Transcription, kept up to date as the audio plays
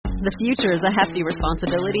The future is a hefty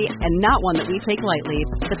responsibility and not one that we take lightly.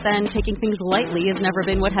 But then taking things lightly has never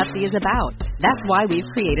been what Hefty is about. That's why we've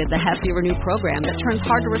created the Hefty Renew program that turns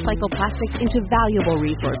hard-to-recycle plastics into valuable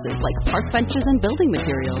resources like park benches and building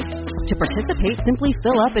materials. To participate, simply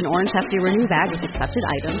fill up an orange Hefty Renew bag with accepted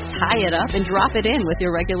items, tie it up, and drop it in with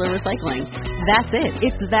your regular recycling. That's it.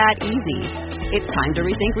 It's that easy. It's time to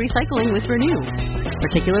rethink recycling with Renew.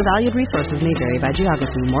 Particular valued resources may vary by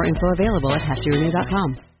geography. More info available at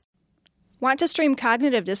heftyrenew.com. Want to stream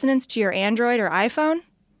Cognitive Dissonance to your Android or iPhone?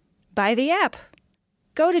 Buy the app.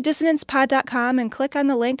 Go to dissonancepod.com and click on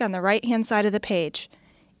the link on the right-hand side of the page.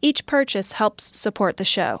 Each purchase helps support the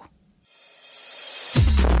show.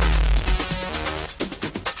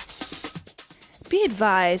 Be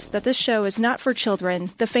advised that this show is not for children,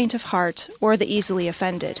 the faint of heart, or the easily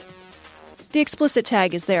offended. The explicit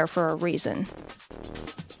tag is there for a reason.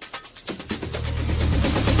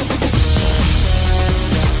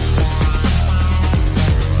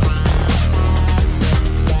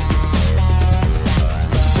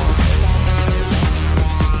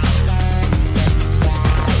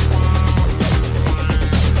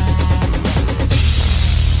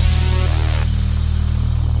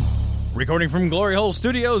 Recording from Glory Hole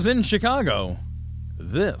Studios in Chicago,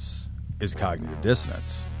 this is Cognitive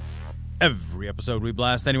Dissonance. Every episode we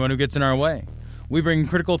blast anyone who gets in our way. We bring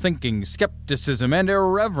critical thinking, skepticism, and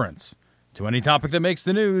irreverence to any topic that makes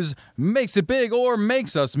the news, makes it big, or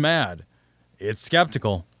makes us mad. It's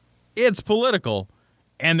skeptical, it's political,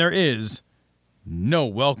 and there is no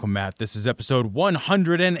welcome mat. This is episode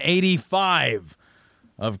 185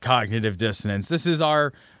 of Cognitive Dissonance. This is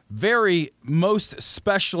our very most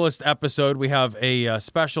specialist episode. We have a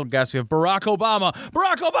special guest. We have Barack Obama.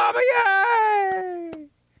 Barack Obama, yay!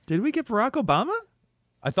 Did we get Barack Obama?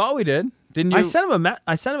 I thought we did. Didn't you? I sent him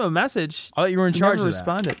a message. I thought you were in charge of that.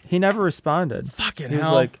 Responded. He never responded. Fucking he hell.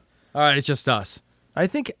 Was like, all right, it's just us. I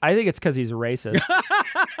think it's because he's racist.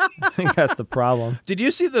 I think that's the problem. Did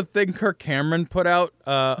you see the thing Kirk Cameron put out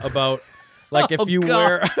about... Like if you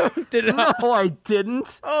wear... No, I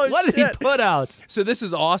didn't. Oh, what shit. did he put out? So this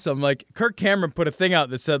is awesome. Like Kirk Cameron put a thing out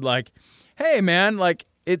that said like, hey man, like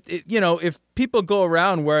it if people go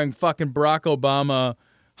around wearing fucking Barack Obama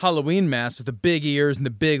Halloween masks with the big ears and the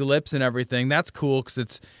big lips and everything, that's cool because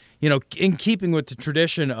it's, in keeping with the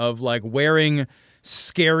tradition of like wearing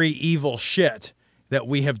scary, evil shit that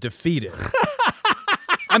we have defeated.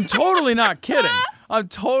 I'm totally not kidding. I'm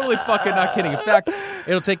totally fucking not kidding. In fact,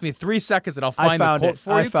 it'll take me 3 seconds and I'll find the quote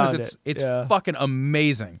for you because it's fucking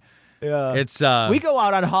amazing. Yeah. It's we go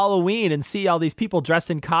out on Halloween and see all these people dressed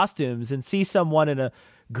in costumes and see someone in a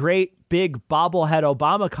great big bobblehead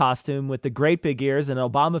Obama costume with the great big ears and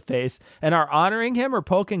Obama face and are honoring him or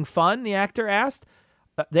poking fun, the actor asked.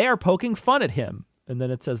 They are poking fun at him. And then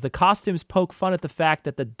it says, the costumes poke fun at the fact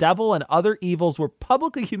that the devil and other evils were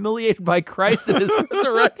publicly humiliated by Christ in his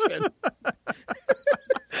resurrection.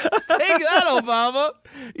 Take that, Obama.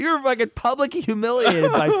 You were fucking publicly humiliated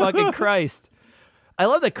by fucking Christ. I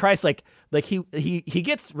love that Christ, like he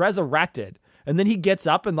gets resurrected, and then he gets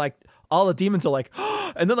up and like all the demons are like,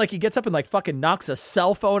 and then like he gets up and like fucking knocks a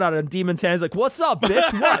cell phone out of a demon's hand. He's like, "What's up,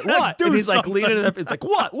 bitch? What?" And he's like leaning it up. It's like,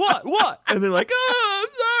 "What? And they're like, "Oh, I'm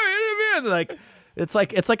sorry." And they're like, it's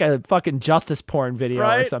like a fucking justice porn video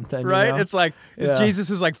or something, right? You know? It's like Jesus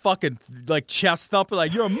is like fucking like chest thumping,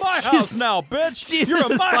 like you're in my house now, bitch. Jesus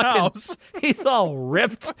you're in my fucking, house. He's all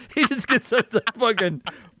ripped. He just gets a fucking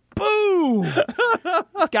boom. He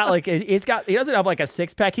doesn't have like a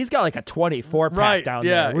 6-pack. He's got like a 24-pack down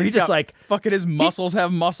there. Where he's just like fucking his muscles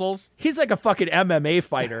have muscles. He's like a fucking MMA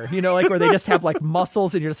fighter, like where they just have like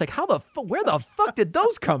muscles, and you're just like, where the fuck did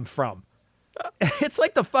those come from? It's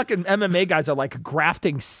like the fucking MMA guys are like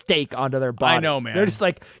grafting steak onto their body. I know, man. They're just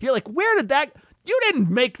like, you're like, where did that? You didn't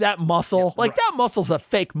make that muscle. Like that muscle's a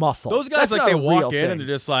fake muscle. Those guys That's they not a walk real in thing. and they're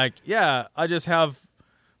just like, yeah, I just have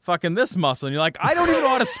fucking this muscle, and you're like, I don't even know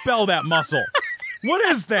how to spell that muscle. What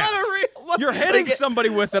is that? Not a real muscle. You're hitting somebody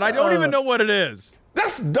with it. I don't even know what it is.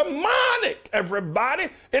 That's demonic, everybody.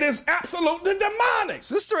 It is absolutely demonic.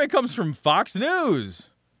 So this story comes from Fox News.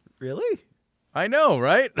 Really? I know,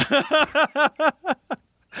 right?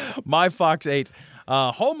 My Fox 8.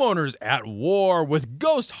 Homeowners at war with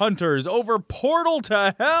ghost hunters over portal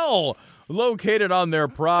to hell located on their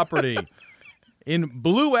property in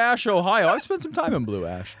Blue Ash, Ohio. I've spent some time in Blue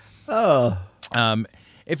Ash. Oh.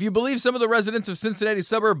 If you believe some of the residents of Cincinnati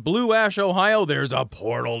suburb Blue Ash, Ohio, there's a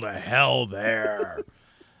portal to hell there.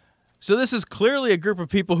 So this is clearly a group of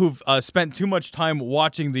people who've spent too much time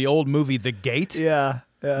watching the old movie The Gate. Yeah.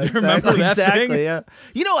 Yeah, Remember that exactly. thing? Yeah.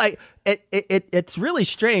 You know, it's really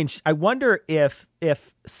strange. I wonder if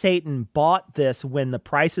Satan bought this when the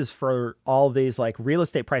prices for all these like real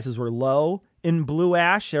estate prices were low in Blue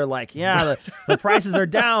Ash. They're like, yeah, the prices are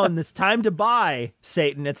down. It's time to buy,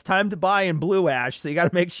 Satan. It's time to buy in Blue Ash. So you got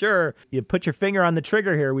to make sure you put your finger on the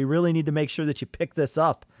trigger here. We really need to make sure that you pick this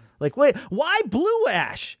up. Like, wait, why Blue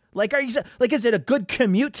Ash? Like, is it a good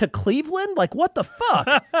commute to Cleveland? Like, what the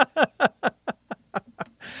fuck?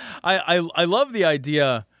 I love the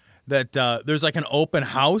idea that there's like an open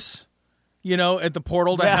house, you know, at the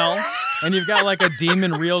portal to hell. And you've got like a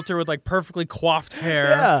demon realtor with like perfectly coiffed hair.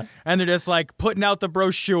 Yeah. And they're just like putting out the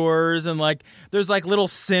brochures and like there's like little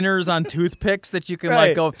sinners on toothpicks that you can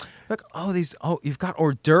like go, like, you've got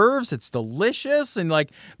hors d'oeuvres. It's delicious. And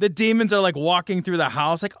like the demons are like walking through the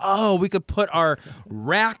house like, oh, we could put our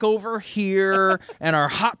rack over here and our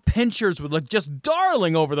hot pinchers would look just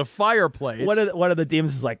darling over the fireplace. One of the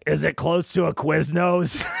demons is like, is it close to a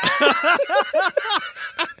Quiznos?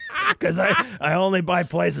 Because I only buy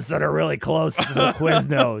places that are really close to the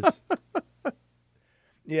Quiznos.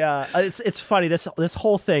 Yeah, it's funny. This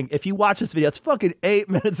whole thing, if you watch this video, it's fucking 8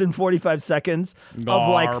 minutes and 45 seconds of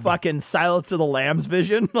like fucking Silence of the Lambs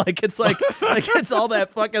vision. Like it's like it's all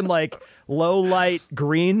that fucking like low light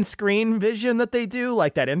green screen vision that they do,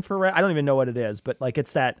 like that infrared. I don't even know what it is, but like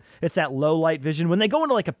it's that low light vision when they go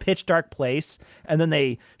into like a pitch dark place and then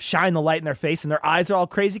they shine the light in their face and their eyes are all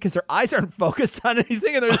crazy because their eyes aren't focused on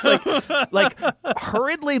anything and they're just like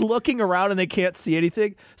hurriedly looking around and they can't see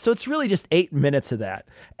anything. So it's really just 8 minutes of that.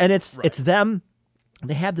 And it's them.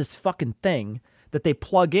 They have this fucking thing that they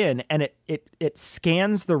plug in and it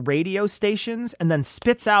scans the radio stations and then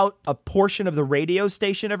spits out a portion of the radio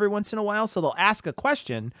station every once in a while. So they'll ask a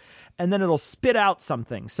question and then it'll spit out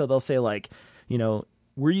something. So they'll say like, you know,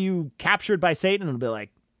 were you captured by Satan? And it'll be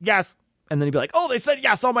like, yes. And then he'd be like, oh, they said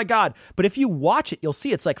yes. Oh my God. But if you watch it, you'll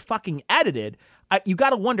see it's like fucking edited. You got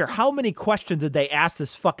to wonder how many questions did they ask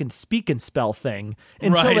this fucking speak and spell thing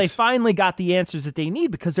until they finally got the answers that they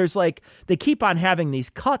need, because there's like, they keep on having these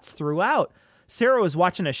cuts throughout. Sarah was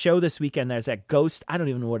watching a show this weekend. There's that Ghost. I don't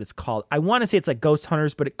even know what it's called. I want to say it's like Ghost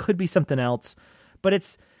Hunters, but it could be something else. But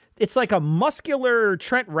it's like a muscular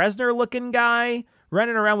Trent Reznor looking guy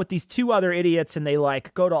running around with these two other idiots, and they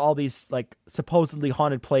like go to all these like supposedly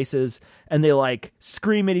haunted places and they like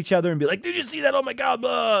scream at each other and be like, did you see that? Oh my God.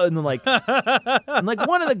 Blah. And then like, and like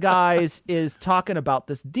one of the guys is talking about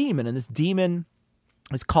this demon, and this demon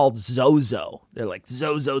is called Zozo. They're like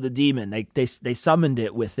Zozo the demon. They summoned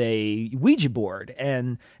it with a Ouija board.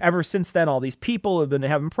 And ever since then, all these people have been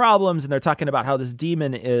having problems, and they're talking about how this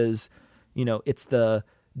demon is, you know, it's the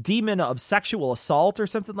demon of sexual assault or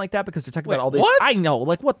something like that, because they're talking about all this. What? I know,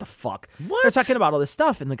 like what the fuck? What? They're talking about all this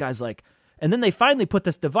stuff, and the guy's like, and then they finally put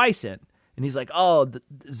this device in, and he's like, oh,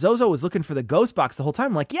 Zozo was looking for the ghost box the whole time.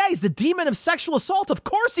 I'm like, yeah, he's the demon of sexual assault. Of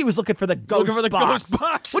course he was looking for the ghost box.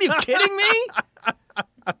 What are you kidding me?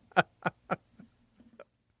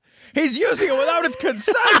 He's using it without its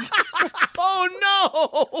consent.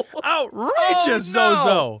 Oh no! Outrageous,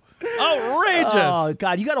 Zozo. Outrageous. Oh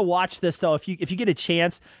God, you got to watch this though. If you get a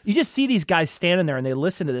chance, you just see these guys standing there and they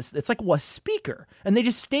listen to this. It's like a speaker, and they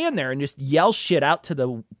just stand there and just yell shit out to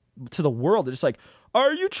the world. They're just like,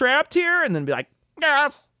 "Are you trapped here?" And then be like,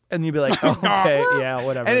 "Yes," and you'd be like, oh, "Okay, yeah,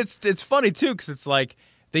 whatever." And it's funny too, because it's like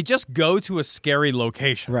they just go to a scary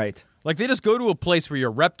location, right? Like they just go to a place where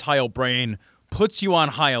your reptile brain puts you on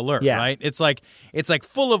high alert, right? It's like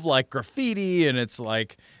full of like graffiti, and it's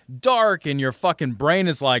like dark, and your fucking brain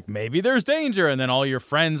is like, maybe there's danger, and then all your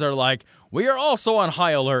friends are like, we are also on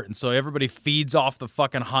high alert, and so everybody feeds off the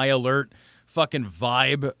fucking high alert fucking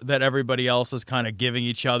vibe that everybody else is kind of giving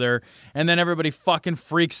each other, and then everybody fucking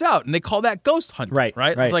freaks out, and they call that ghost hunting, right?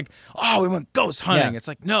 It's like, oh, we went ghost hunting. It's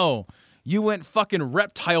like, no. You went fucking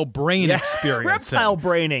reptile brain experience. Reptile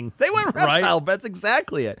braining. They went reptile. Right? That's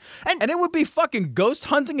exactly it. And it would be fucking ghost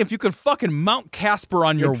hunting if you could fucking Mount Casper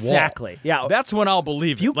on your wall. Exactly. Yeah. That's when I'll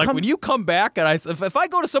believe it. Like when you come back and if I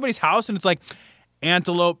go to somebody's house and it's like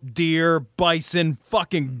antelope, deer, bison,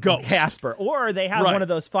 fucking ghost. Casper. Or they have one of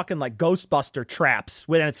those fucking like Ghostbuster traps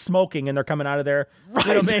when it's smoking and they're coming out of there. Right.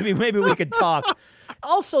 You know, maybe we could talk.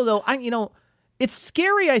 Also though, it's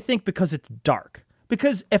scary, I think, because it's dark.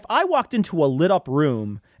 Because if I walked into a lit up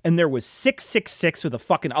room and there was 666 with a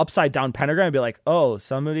fucking upside down pentagram, I'd be like, oh,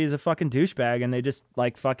 somebody's a fucking douchebag and they just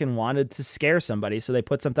like fucking wanted to scare somebody. So they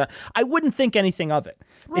put something. I wouldn't think anything of it.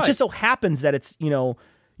 Right. It just so happens that it's,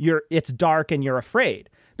 it's dark and you're afraid.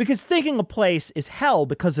 Because thinking a place is hell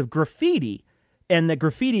because of graffiti And the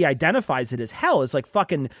graffiti identifies it as hell, is like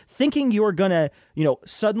fucking thinking you're gonna,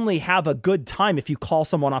 suddenly have a good time if you call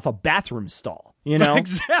someone off a bathroom stall,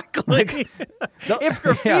 Exactly. If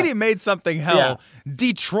graffiti made something hell,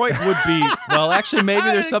 Detroit would be, well, actually, maybe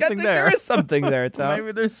there's something there. There is something there, Tom.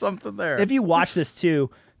 Maybe there's something there. If you watch this too,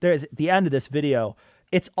 there's at the end of this video,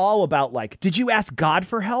 it's all about like, did you ask God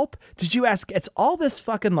for help? It's all this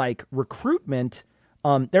fucking like recruitment.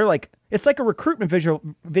 They're like, it's like a recruitment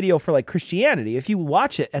video for like Christianity. If you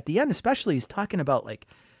watch it at the end, especially, he's talking about like,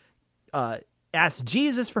 ask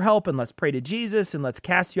Jesus for help and let's pray to Jesus and let's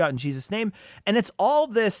cast you out in Jesus' name. And it's all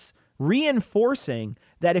this reinforcing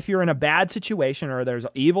that if you're in a bad situation or there's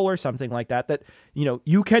evil or something like that, that,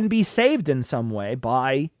 you can be saved in some way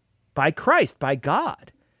by Christ, by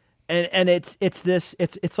God. And it's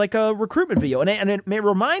like a recruitment video. And it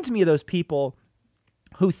reminds me of those people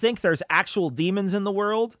who think there's actual demons in the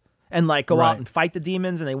world and like go out and fight the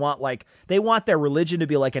demons, and they want their religion to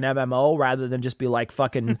be like an MMO rather than just be like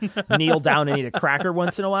fucking kneel down and eat a cracker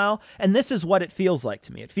once in a while. And this is what it feels like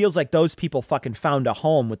to me. It feels like those people fucking found a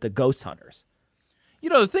home with the ghost hunters.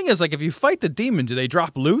 The thing is, like, if you fight the demon, do they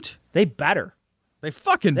drop loot? They better. They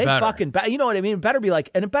fucking better. You know what I mean? It better be like,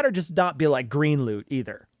 and it better just not be like green loot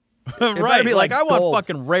either. Right, be like I gold. want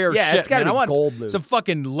fucking rare shit. Yeah, it's gotta be I want gold loot. some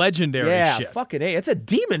fucking legendary shit. Yeah, fucking A. It's a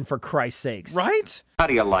demon, for Christ's sakes. Right? How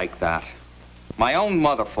do you like that? My own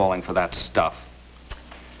mother falling for that stuff.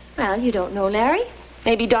 Well, you don't know, Larry.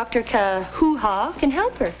 Maybe Dr. Hoo-Ha can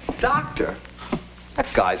help her. Doctor? That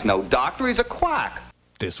guy's no doctor, he's a quack.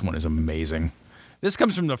 This one is amazing. This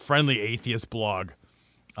comes from the Friendly Atheist blog.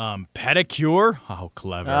 Pedicure? How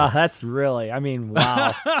clever. Oh, that's really,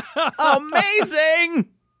 wow. Amazing!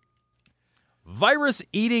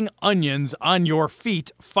 Virus-eating onions on your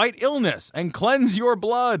feet fight illness and cleanse your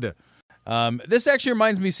blood. This actually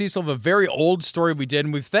reminds me, Cecil, of a very old story we did,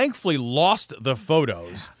 and we've thankfully lost the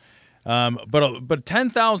photos. But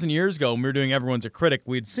 10,000 years ago, when we were doing Everyone's a Critic,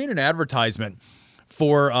 we'd seen an advertisement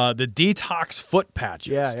for the detox foot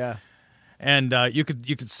patches. Yeah. And you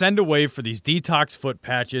could send away for these detox foot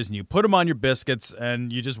patches, and you put them on your biscuits,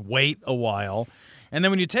 and you just wait a while. And then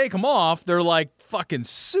when you take them off, they're like fucking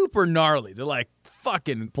super gnarly. They're like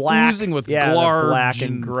fucking black, oozing with they're glarge. Black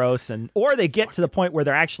and gross. Or they get to the point where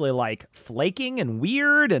they're actually like flaking and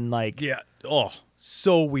weird and like... Yeah. Oh,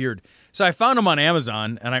 so weird. So I found them on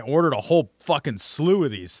Amazon, and I ordered a whole fucking slew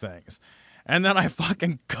of these things. And then I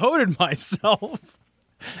fucking coated myself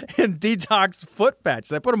in detox foot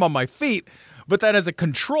patches. I put them on my feet, but then as a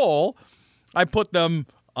control, I put them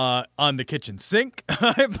on the kitchen sink.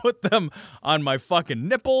 I put them on my fucking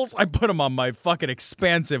nipples. I put them on my fucking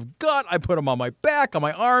expansive gut. I put them on my back, on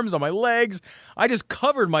my arms, on my legs. I just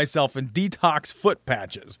covered myself in detox foot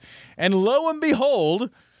patches. And lo and behold,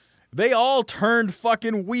 they all turned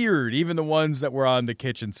fucking weird, even the ones that were on the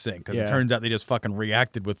kitchen sink, because it turns out they just fucking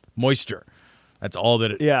reacted with moisture. That's all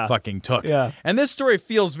that it fucking took. Yeah. And this story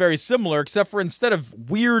feels very similar, except for instead of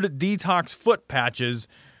weird detox foot patches,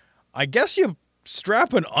 I guess you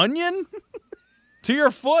strap an onion to your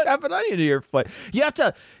foot? Strap an onion to your foot. You have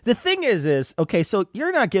to... The thing is, okay, so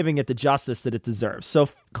you're not giving it the justice that it deserves. So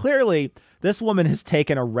clearly, this woman has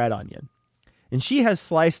taken a red onion, and she has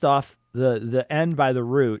sliced off the end by the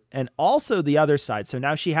root, and also the other side. So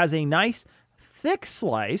now she has a nice, thick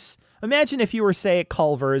slice. Imagine if you were, say, at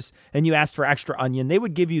Culver's and you asked for extra onion. They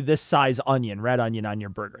would give you this size onion, red onion on your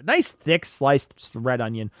burger. Nice, thick, sliced red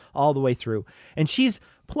onion all the way through. And she's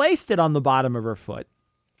placed it on the bottom of her foot.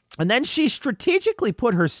 And then she strategically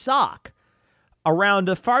put her sock around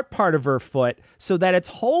a part of her foot so that it's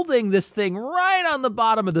holding this thing right on the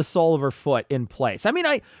bottom of the sole of her foot in place.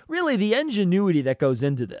 Really, the ingenuity that goes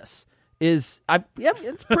into this is,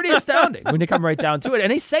 it's pretty astounding when you come right down to it.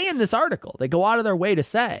 And they say in this article, they go out of their way to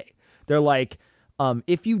say, they're like,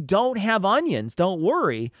 if you don't have onions, don't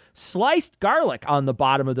worry. Sliced garlic on the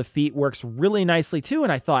bottom of the feet works really nicely too.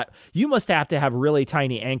 And I thought, you must have to have really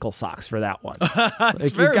tiny ankle socks for that one.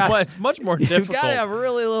 It's much more difficult. You gotta have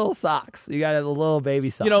really little socks. You gotta have the little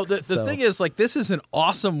baby socks. The thing is, like, this is an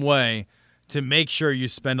awesome way to make sure you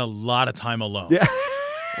spend a lot of time alone. Yeah.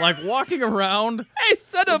 Like walking around. Hey,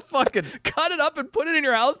 instead of fucking cut it up and put it in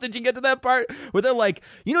your house, did you get to that part where they're like,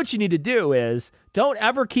 you know what you need to do is don't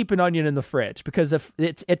ever keep an onion in the fridge, because if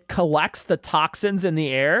it collects the toxins in the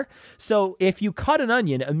air. So if you cut an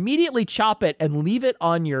onion, immediately chop it and leave it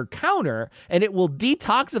on your counter, and it will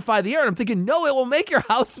detoxify the air. And I'm thinking, no, it will make your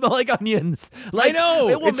house smell like onions. Like, I know.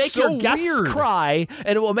 It will it's make so your guests weird. cry,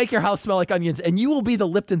 and it will make your house smell like onions, and you will be the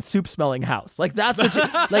Lipton soup smelling house. Like, that's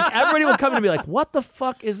what like everybody will come in and be like, what the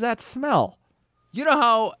fuck is that smell? You know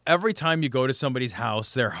how every time you go to somebody's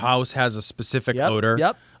house, their house has a specific odor?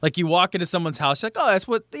 Yep. Like you walk into someone's house, you're like, oh, that's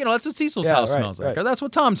what Cecil's house smells like. Right. Or that's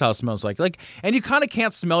what Tom's house smells like. And you kind of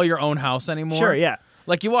can't smell your own house anymore. Sure, yeah.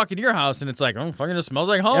 Like you walk into your house and it's like, oh, fucking just smells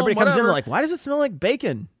like home. Everybody comes in whatever. like, why does it smell like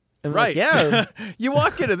bacon? And we're Right. like, yeah. You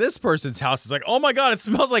walk into this person's house, it's like, oh my God, it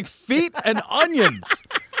smells like feet and onions.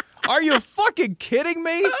 Are you fucking kidding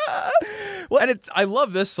me? And I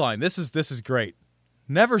love this line. This is great.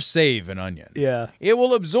 Never save an onion. Yeah. It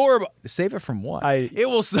will absorb. Save it from what? It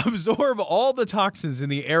will absorb all the toxins in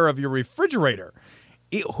the air of your refrigerator.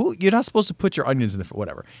 You're not supposed to put your onions in the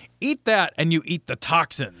whatever. Eat that, and you eat the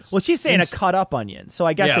toxins. Well, she's saying a cut up onion. So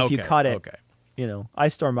I guess if you cut it, okay. I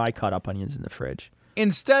store my cut up onions in the fridge.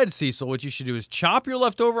 Instead, Cecil, what you should do is chop your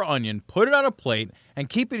leftover onion, put it on a plate, and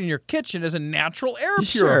keep it in your kitchen as a natural air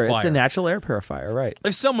purifier. Sure, it's a natural air purifier, right?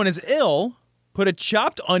 If someone is ill, put a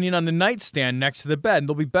chopped onion on the nightstand next to the bed, and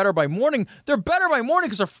they'll be better by morning. They're better by morning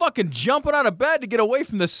because they're fucking jumping out of bed to get away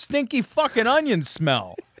from the stinky fucking onion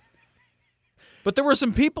smell. But there were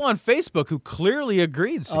some people on Facebook who clearly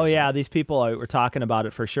agreed. Cecil. Oh yeah, these people were talking about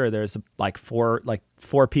it for sure. There's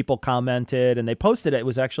four people commented, and they posted it. It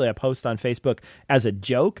was actually a post on Facebook as a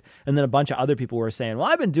joke, and then a bunch of other people were saying, "Well,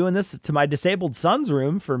 I've been doing this to my disabled son's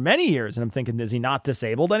room for many years," and I'm thinking, is he not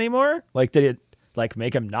disabled anymore? Like, did it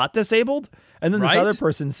make him not disabled? And then this other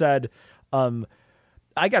person said,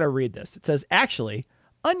 "I got to read this." It says, "Actually,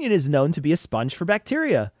 onion is known to be a sponge for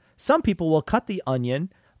bacteria. Some people will cut the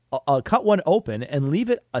onion." Cut one open and leave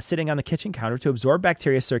it sitting on the kitchen counter to absorb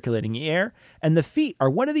bacteria circulating in the air. And the feet are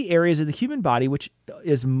one of the areas of the human body which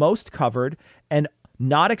is most covered and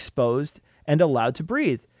not exposed and allowed to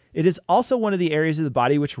breathe. It is also one of the areas of the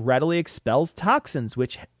body which readily expels toxins,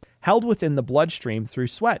 which held within the bloodstream through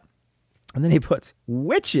sweat. And then he puts,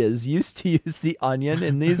 witches used to use the onion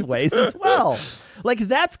in these ways as well. Like,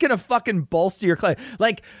 that's going to fucking bolster your claim.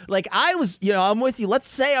 Like I was, I'm with you. Let's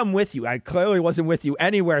say I'm with you. I clearly wasn't with you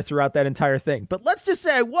anywhere throughout that entire thing. But let's just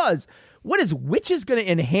say I was. What is witches going to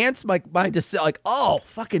enhance my just like, oh,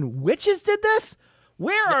 fucking witches did this?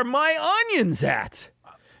 Where are my onions at?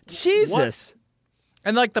 Jesus. What?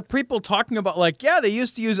 And like the people talking about they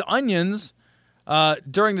used to use onions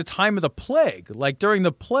during the time of the plague. Like during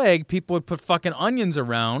the plague, people would put fucking onions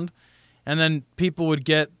around and then people would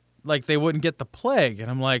get, they wouldn't get the plague.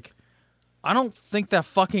 And I'm like, I don't think that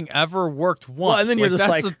fucking ever worked once. Well, and then you're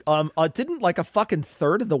just didn't a fucking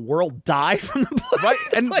third of the world die from the plague? Right,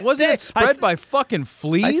 and wasn't it spread by fucking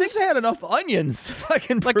fleas? I think they had enough onions to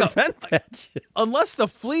fucking prevent that shit. Unless the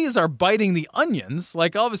fleas are biting the onions,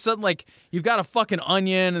 all of a sudden, you've got a fucking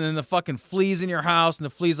onion and then the fucking fleas in your house and the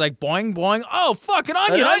fleas boing, boing. Oh, fucking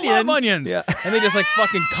onion. I love onions. Yeah. And they just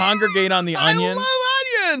fucking congregate on the onion. I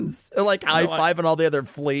love onions. And high-fiving all the other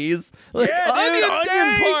fleas. Onion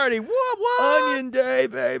party. What? Onion day,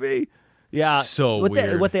 baby. Yeah. So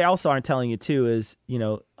weird. What they also aren't telling you, too, is,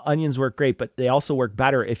 onions work great, but they also work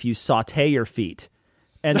better if you saute your feet.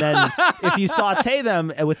 And then if you saute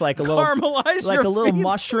them with a little caramelize a little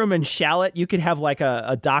mushroom and shallot, you could have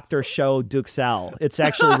a Dr. Show Duxelles. It's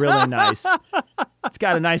actually really nice. It's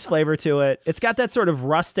got a nice flavor to it. It's got that sort of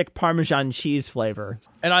rustic Parmesan cheese flavor.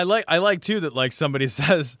 And I like too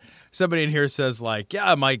that somebody in here says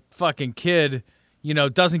yeah, my fucking kid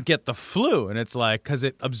doesn't get the flu. And it's because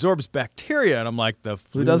it absorbs bacteria. And I'm like, the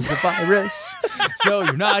flu does the virus. So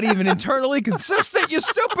you're not even internally consistent, you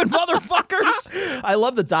stupid motherfuckers. I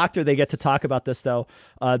love the doctor. They get to talk about this, though.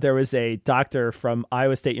 There was a doctor from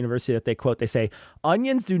Iowa State University that they quote. They say,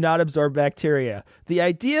 onions do not absorb bacteria. The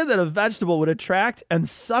idea that a vegetable would attract and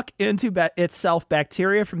suck into itself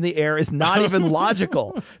bacteria from the air is not even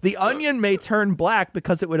logical. The onion may turn black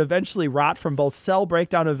because it would eventually rot from both cell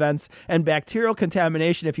breakdown events and bacterial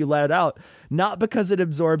contamination if you let it out, not because it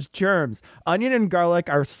absorbs germs. Onion and garlic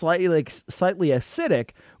are slightly acidic,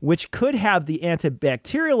 which could have the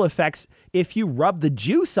antibacterial effects if you rub the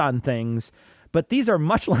juice on things, but these are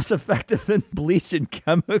much less effective than bleach and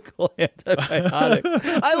chemical antibiotics.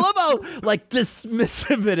 I love how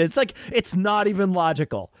dismissive it is. It's not even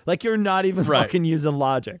logical. You're not even fucking using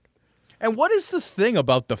logic. And what is this thing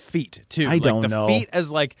about the feet too? I don't know. The feet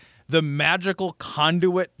as the magical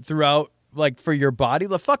conduit throughout for your body.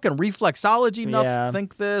 The fucking reflexology nuts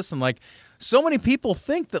think this, and so many people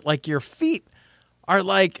think that your feet are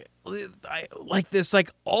this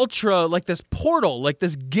ultra this portal,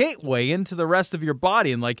 this gateway into the rest of your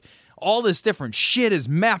body, and all this different shit is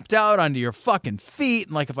mapped out onto your fucking feet,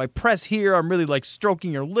 and if I press here, I'm really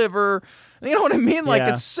stroking your liver. You know what I mean?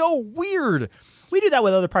 It's so weird. We do that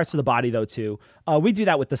with other parts of the body, though, too. We do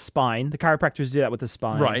that with the spine. The chiropractors do that with the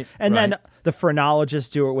spine. Right, And right. then the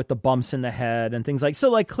phrenologists do it with the bumps in the head and things like, so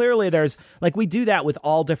like clearly there's like, we do that with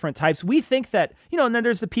all different types. We think that, and then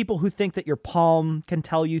there's the people who think that your palm can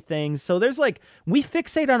tell you things. So there's like, we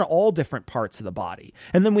fixate on all different parts of the body.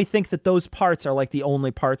 And then we think that those parts are like the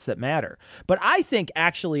only parts that matter. But I think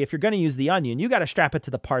actually, if you're going to use the onion, you got to strap it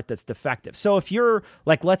to the part that's defective. So if you're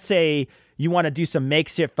like, let's say you want to do some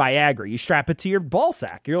makeshift Viagra, you strap it to your ball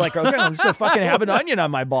sack. You're like, okay, I'm just gonna fucking have an onion on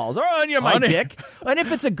my balls or onion on my dick. And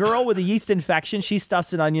if it's a girl with a yeast infection, she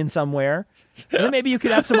stuffs an onion somewhere. And then maybe you could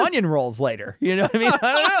have some onion rolls later. You know what I mean? I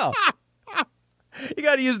don't know. You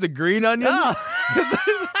got to use the green onion. That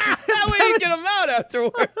way you get them out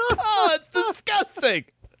afterward. Oh, it's disgusting.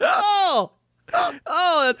 Oh,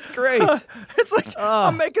 that's great. It's like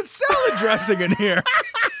I'm making salad dressing in here.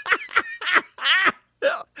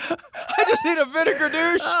 I just need a vinegar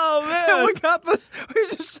douche. Oh, man. And we got this. We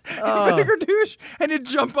just vinegar douche, and you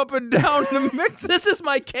jump up and down in the mix. This is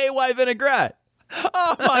my KY vinaigrette.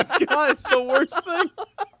 Oh my God, it's the worst thing.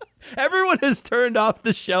 Everyone has turned off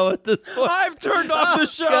the show at this point. I've turned off the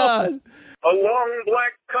show. God. A long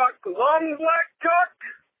black cock, long black cock.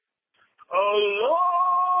 A long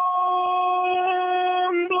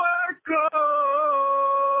black cock,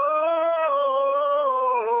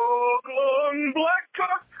 long black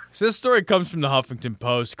cock. So this story comes from the Huffington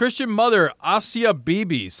Post. Christian mother Asia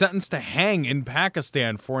Bibi sentenced to hang in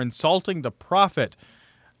Pakistan for insulting the Prophet.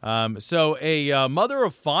 So a mother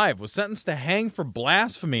of 5 was sentenced to hang for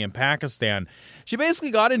blasphemy in Pakistan. She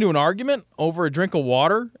basically got into an argument over a drink of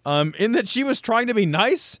water, in that she was trying to be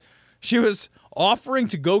nice. She was offering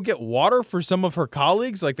to go get water for some of her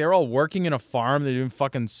colleagues. Like, they're all working in a farm. They're doing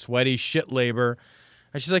fucking sweaty shit labor.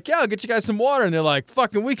 And she's like, yeah, I'll get you guys some water. And they're like,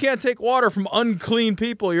 fucking, we can't take water from unclean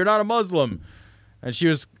people. You're not a Muslim. And she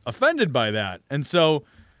was offended by that. And so,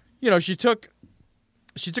 she took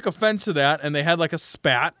offense to that, and they had like a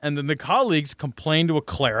spat, and then the colleagues complained to a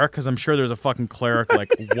cleric, because I'm sure there's a fucking cleric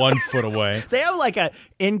like 1 foot away. They have like a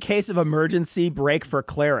in case of emergency break for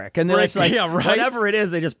cleric, and they're Break, just like, yeah, right. whatever it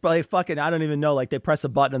is, they just play fucking, I don't even know, like they press a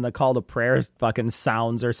button and the call to prayer fucking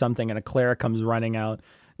sounds or something, and a cleric comes running out.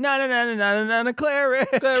 No, cleric.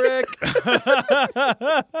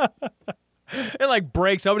 It like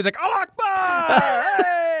breaks up, and he's like, Allah Akbar!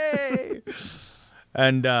 Hey!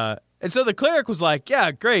 And so the cleric was like,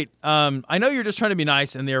 yeah, great. I know you're just trying to be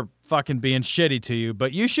nice and they're fucking being shitty to you,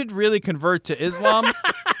 but you should really convert to Islam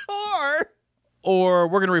or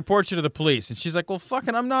we're going to report you to the police. And she's like, well,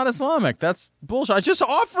 fucking, I'm not Islamic. That's bullshit. I was just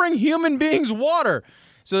offering human beings water.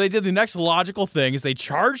 So they did the next logical thing is they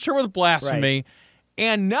charged her with blasphemy, Right.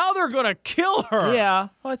 and now they're going to kill her. Yeah,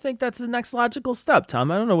 well, I think that's the next logical step, Tom.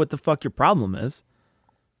 I don't know what the fuck your problem is.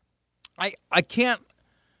 I can't.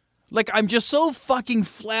 Like, I'm just so fucking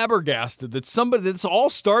flabbergasted that this all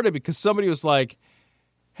started because somebody was like,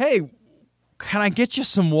 hey, can I get you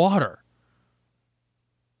some water?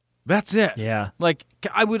 That's it. Yeah. Like,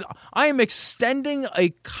 I am extending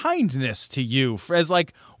a kindness to you as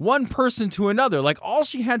like one person to another. Like, all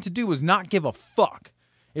she had to do was not give a fuck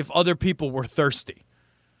if other people were thirsty.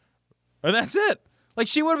 And that's it. Like,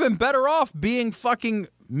 she would have been better off being fucking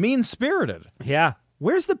mean-spirited. Yeah.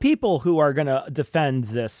 Where's the people who are going to defend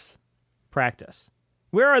this practice?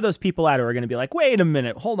 Where are those people at who are going to be like, wait a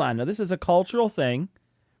minute, hold on. Now, this is a cultural thing.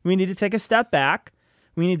 We need to take a step back.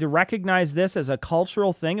 We need to recognize this as a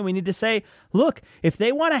cultural thing. And we need to say, look, if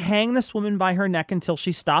they want to hang this woman by her neck until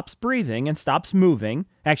she stops breathing and stops moving,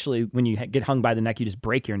 actually, when you get hung by the neck, you just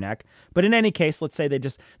break your neck. But in any case, let's say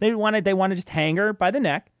they want to just hang her by the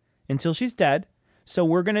neck until she's dead. So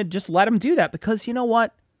we're going to just let them do that because you know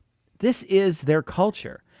what? This is their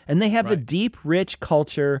culture. And they have a deep, rich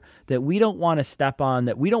culture that we don't want to step on,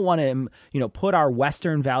 that we don't want to, put our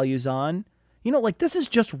Western values on. Like, this is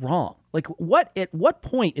just wrong. Like, at what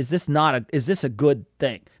point is this a good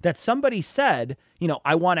thing? That somebody said,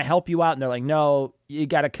 I want to help you out. And they're like, no, you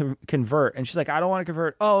got to convert. And she's like, I don't want to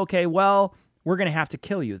convert. Oh, okay. Well, we're going to have to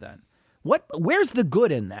kill you then. Where's the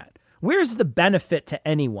good in that? Where's the benefit to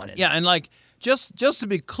anyone in that? And like, just to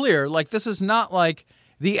be clear, like, this is not like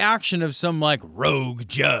the action of some like rogue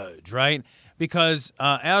judge, right? Because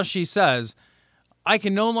as she says, I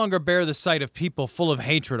can no longer bear the sight of people full of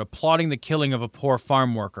hatred applauding the killing of a poor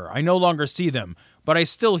farm worker. I no longer see them, but I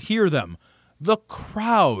still hear them. The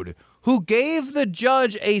crowd who gave the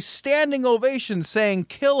judge a standing ovation saying,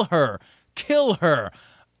 kill her,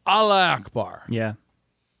 Allah Akbar. Yeah.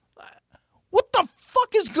 What the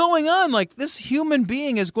fuck is going on? Like, this human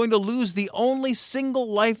being is going to lose the only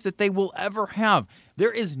single life that they will ever have.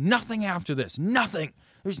 There is nothing after this. Nothing.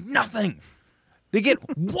 There's nothing. They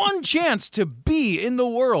get one chance to be in the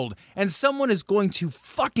world, and someone is going to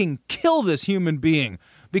fucking kill this human being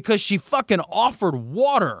because she fucking offered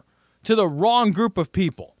water to the wrong group of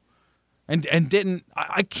people. And didn't,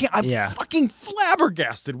 I can't, I'm fucking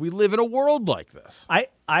flabbergasted we live in a world like this.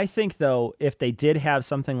 I think, though, if they did have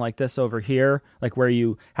something like this over here, like where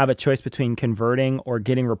you have a choice between converting or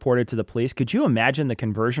getting reported to the police, could you imagine the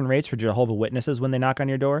conversion rates for Jehovah's Witnesses when they knock on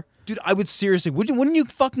your door? Dude, I would seriously, wouldn't you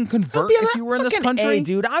fucking convert if you were in this country?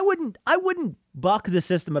 Dude, I wouldn't buck the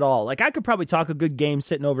system at all. Like, I could probably talk a good game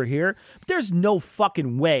sitting over here, but there's no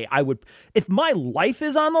fucking way I would, if my life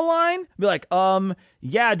is on the line, be like,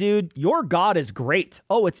 yeah, dude, your God is great.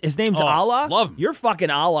 Oh, his name's Allah? Love him. Your fucking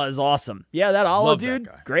Allah is awesome. Yeah, that Allah, Love dude,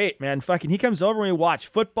 that guy. great, man. Fucking, he comes over and we watch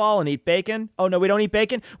football and eat bacon. Oh, no, we don't eat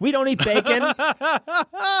bacon? We don't eat bacon.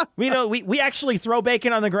 we actually throw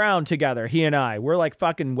bacon on the ground together, he and I. We're like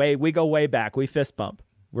fucking we go way back. We fist bump.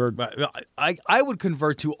 I would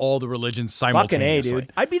convert to all the religions simultaneously. Fucking A,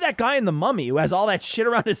 dude. I'd be that guy in The Mummy who has all that shit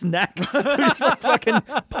around his neck. Who's like fucking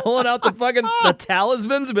pulling out the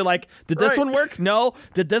talismans and be like, did this one work? No.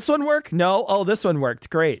 Did this one work? No. Oh, this one worked.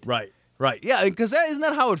 Great. Right. Yeah, because isn't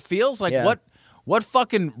that how it feels? Like, what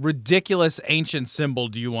fucking ridiculous ancient symbol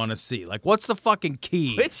do you want to see? Like, what's the fucking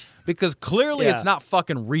key? Because clearly it's not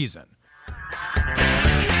fucking reason.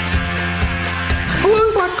 Along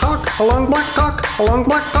black cock, along black cock, along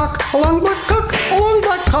black cock, along black cock, along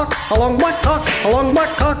black cock, along black cock, along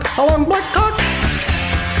black cock, along black cock.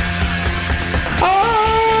 Along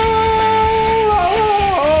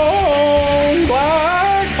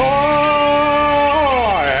black cock.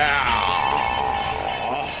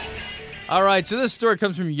 All right, so this story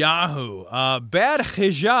comes from Yahoo. Bad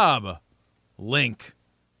hijab link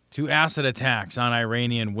to acid attacks on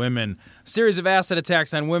Iranian women. A series of acid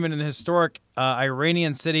attacks on women in the historic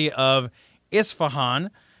Iranian city of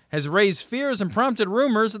Isfahan has raised fears and prompted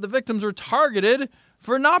rumors that the victims were targeted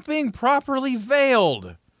for not being properly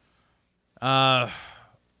veiled.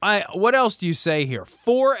 What else do you say here?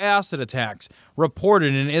 4 acid attacks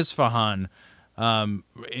reported in Isfahan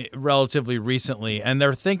relatively recently, and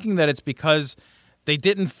they're thinking that it's because they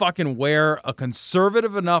didn't fucking wear a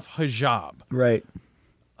conservative enough hijab. Right.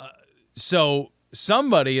 So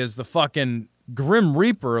somebody is the fucking grim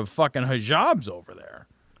reaper of fucking hijabs over there.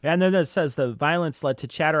 And then it says the violence led to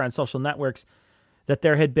chatter on social networks that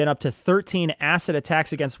there had been up to 13 acid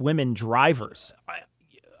attacks against women drivers.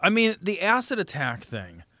 I mean, the acid attack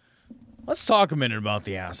thing. Let's talk a minute about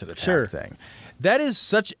the acid attack thing. That is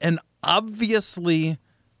such an obviously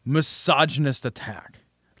misogynist attack.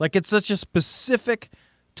 Like, it's such a specific,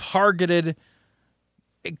 targeted,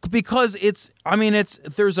 because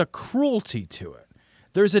there's a cruelty to it.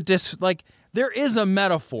 There's there is a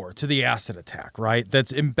metaphor to the acid attack, right?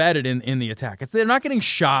 That's embedded in the attack. They're not getting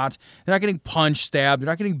shot. They're not getting punched, stabbed. They're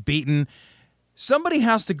not getting beaten. Somebody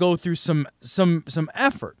has to go through some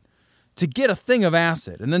effort to get a thing of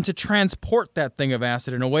acid and then to transport that thing of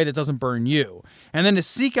acid in a way that doesn't burn you. And then to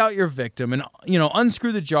seek out your victim and,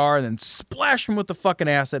 unscrew the jar and then splash them with the fucking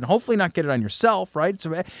acid and hopefully not get it on yourself, right?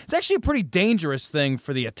 So it's actually a pretty dangerous thing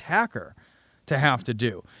for the attacker to have to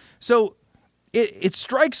do. So it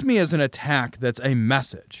strikes me as an attack that's a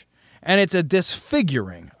message, and it's a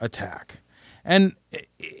disfiguring attack. And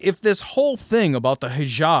if this whole thing about the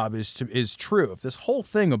hijab is true, if this whole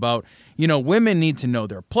thing about, women need to know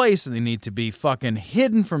their place and they need to be fucking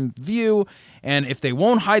hidden from view, and if they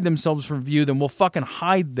won't hide themselves from view, then we'll fucking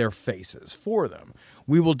hide their faces for them.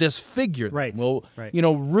 We will disfigure them. Right. We'll,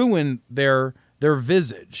 ruin their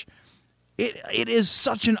visage. It is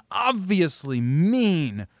such an obviously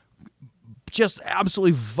mean, just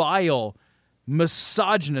absolutely vile,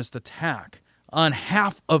 misogynist attack on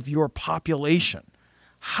half of your population.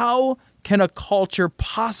 How can a culture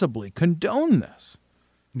possibly condone this?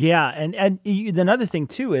 Yeah, and another thing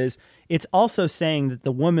too is it's also saying that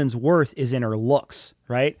the woman's worth is in her looks,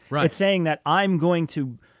 right? Right. It's saying that I'm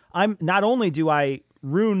not only do I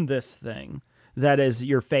ruin this thing that is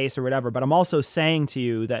your face or whatever, but I'm also saying to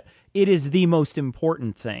you that it is the most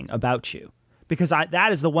important thing about you, because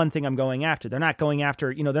that is the one thing I'm going after. They're not going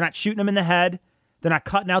after, they're not shooting them in the head. They're not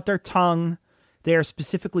cutting out their tongue. They're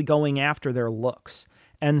specifically going after their looks.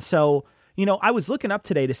 And so, I was looking up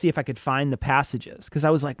today to see if I could find the passages, because I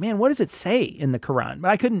was like, man, what does it say in the Quran? But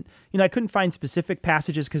I couldn't find specific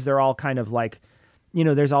passages because they're all kind of like,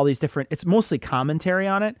 there's all these different, it's mostly commentary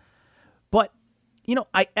on it. But,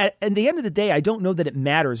 at the end of the day, I don't know that it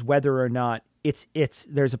matters whether or not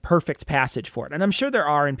there's a perfect passage for it. And I'm sure there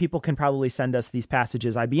are, and people can probably send us these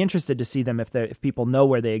passages. I'd be interested to see them if people know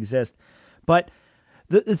where they exist. But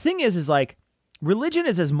the thing is like, religion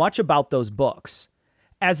is as much about those books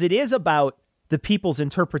as it is about the people's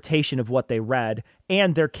interpretation of what they read,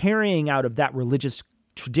 and they're carrying out of that religious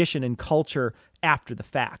tradition and culture after the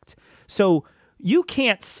fact. So you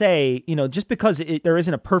can't say, just because there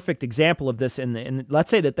isn't a perfect example of this in let's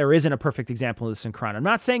say that there isn't a perfect example of this in Quran. I'm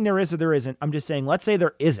not saying there is or there isn't. I'm just saying, let's say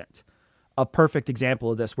there isn't a perfect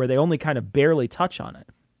example of this where they only kind of barely touch on it.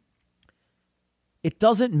 It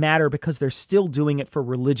doesn't matter because they're still doing it for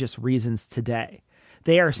religious reasons today.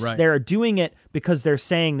 They are doing it because they're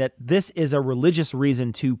saying that this is a religious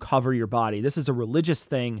reason to cover your body. This is a religious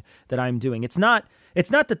thing that I'm doing. It's not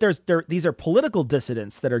that these are political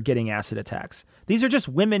dissidents that are getting acid attacks. These are just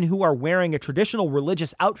women who are wearing a traditional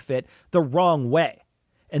religious outfit the wrong way,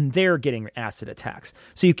 and they're getting acid attacks.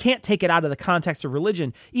 So you can't take it out of the context of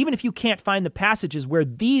religion, even if you can't find the passages where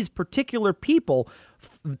these particular people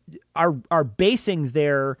are basing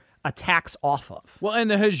their attacks off of. Well,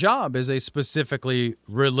 and the hijab is a specifically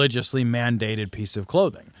religiously mandated piece of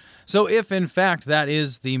clothing. So if, in fact, that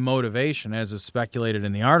is the motivation, as is speculated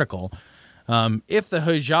in the article, if the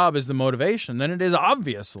hijab is the motivation, then it is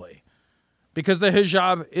obviously. Because the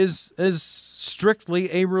hijab is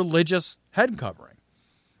strictly a religious head covering.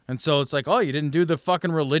 And so it's like, oh, you didn't do the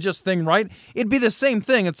fucking religious thing right? It'd be the same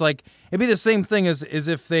thing. It's like, it'd be the same thing as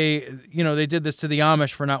if they did this to the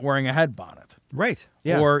Amish for not wearing a head bonnet. Right.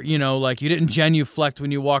 Yeah. Or, like you didn't genuflect when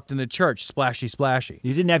you walked into church, splashy, splashy.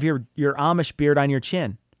 You didn't have your Amish beard on your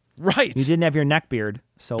chin. Right. You didn't have your neck beard.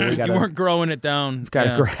 So we got You weren't growing it down. You've got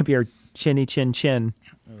to grab your chinny chin.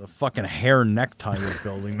 The fucking hair necktie you're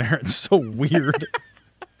building there. It's so weird.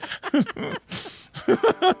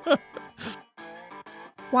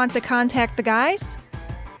 Want to contact the guys?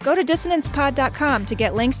 Go to dissonancepod.com to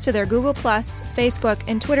get links to their Google+, Facebook,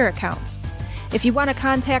 and Twitter accounts. If you want to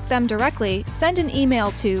contact them directly, send an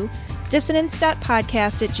email to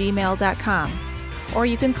dissonance.podcast@gmail.com. Or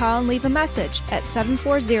you can call and leave a message at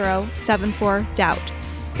 740-74-DOUBT.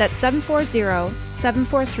 That's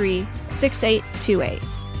 740-743-6828.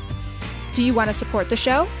 Do you want to support the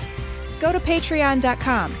show? Go to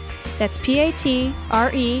patreon.com. That's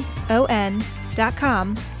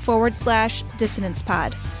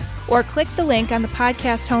patreon.com/dissonancepod. Or click the link on the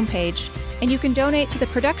podcast homepage, and you can donate to the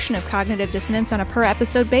production of Cognitive Dissonance on a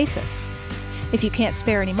per-episode basis. If you can't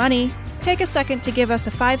spare any money, take a second to give us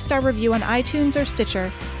a 5-star review on iTunes or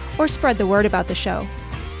Stitcher, or spread the word about the show.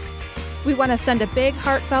 We want to send a big,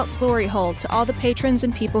 heartfelt glory hole to all the patrons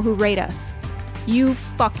and people who rate us. You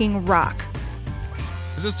fucking rock.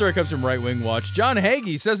 This story comes from Right Wing Watch. John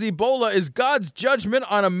Hagee says Ebola is God's judgment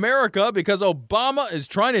on America because Obama is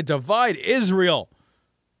trying to divide Israel.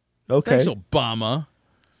 Okay. Thanks, Obama.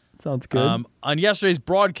 Sounds good. On yesterday's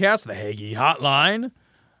broadcast, the Hagee Hotline,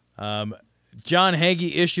 John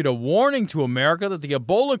Hagee issued a warning to America that the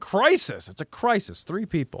Ebola crisis, it's a crisis, 3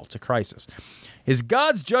 people, it's a crisis, is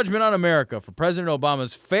God's judgment on America for President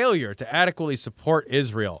Obama's failure to adequately support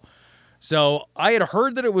Israel. So I had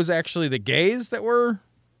heard that it was actually the gays that were,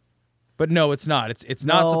 but no, it's not. It's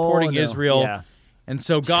not supporting Israel. Yeah. And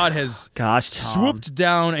so God has swooped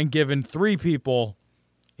down and given 3 people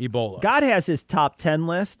Ebola. God has his top 10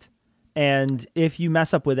 list, and if you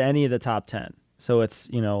mess up with any of the top 10, so it's,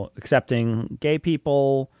 accepting gay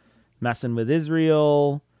people, messing with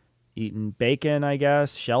Israel, eating bacon, I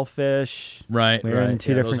guess, shellfish, wearing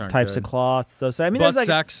 2 different types of cloth. Butt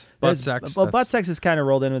sex. Butt sex is kind of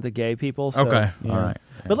rolled in with the gay people. So, okay, all right.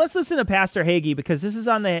 Yeah. But let's listen to Pastor Hagee, because this is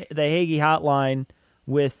on the Hagee Hotline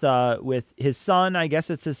with his son. I guess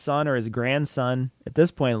it's his son or his grandson. At this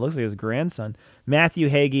point, it looks like his grandson. Matthew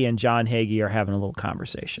Hagee and John Hagee are having a little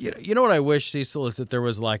conversation. You know what I wish, Cecil, is that there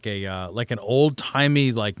was like an old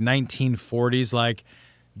timey 1940s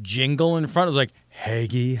jingle in front. It was like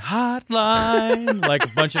Hagee Hotline, like a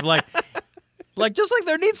bunch of just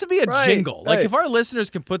there needs to be a jingle. Like if our listeners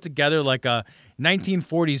can put together a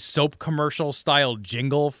 1940s soap commercial style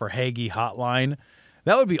jingle for Hagee Hotline,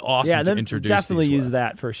 that would be awesome to introduce. Definitely use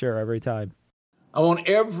that for sure every time. I want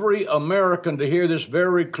every American to hear this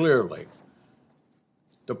very clearly.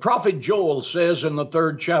 The prophet Joel says in the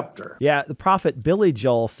 3rd chapter. Yeah, the prophet Billy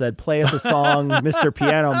Joel said, "Play us a song, Mr.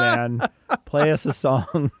 Piano Man. Play us a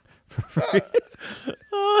song for free."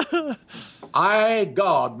 I,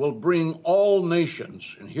 God, will bring all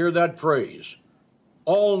nations, and hear that phrase,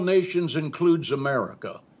 all nations includes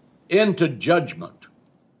America, into judgment.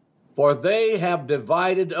 For they have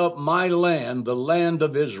divided up my land, the land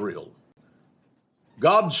of Israel.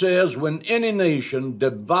 God says when any nation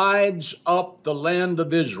divides up the land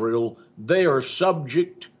of Israel, they are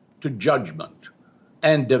subject to judgment.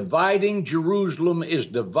 And dividing Jerusalem is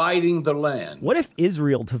dividing the land. What if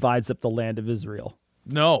Israel divides up the land of Israel?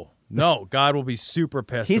 No, No, God will be super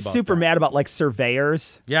pissed. He's about super that. mad about like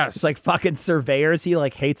surveyors. Yes. It's like fucking surveyors. He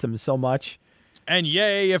like hates them so much. And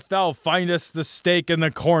yea, if thou findest the stake in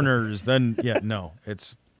the corners, then no,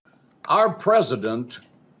 it's Our president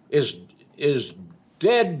is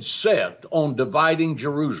dead set on dividing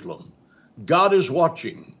Jerusalem. God is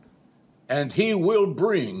watching, and he will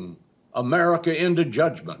bring America into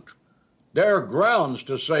judgment. There are grounds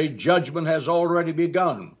to say judgment has already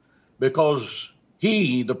begun because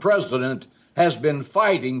he, the president, has been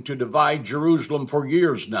fighting to divide Jerusalem for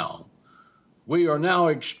years now. We are now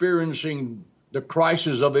experiencing the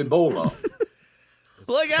crisis of Ebola.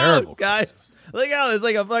 Look Terrible out, guys. Look out. There's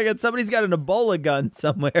like a fucking, somebody's got an Ebola gun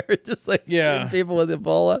somewhere. Just like people with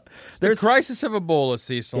Ebola. There's the crisis of Ebola,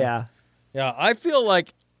 Cecil. Yeah. Yeah, I feel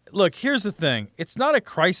like, look, here's the thing. It's not a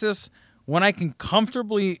crisis when I can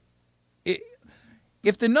comfortably,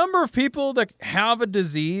 if the number of people that have a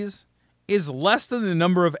disease is less than the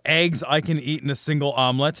number of eggs I can eat in a single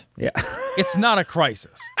omelet, it's not a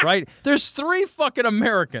crisis, right? There's 3 fucking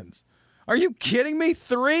Americans. Are you kidding me?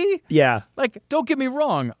 3? Yeah. Like, don't get me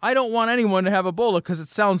wrong. I don't want anyone to have Ebola because it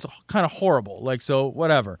sounds kind of horrible. Like, so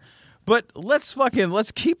whatever. But let's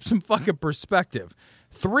keep some fucking perspective.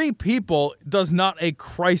 3 people does not a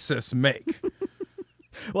crisis make.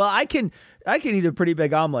 Well, I can eat a pretty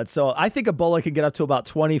big omelet, so I think Ebola can get up to about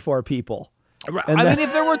 24 people. I mean,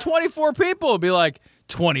 if there were 24 people, it'd be like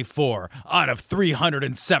 24 out of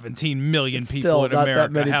 317 million people in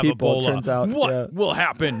America have Ebola. Turns out, what will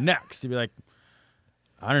happen next? You'd be like,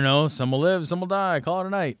 I don't know. Some will live, some will die. Call it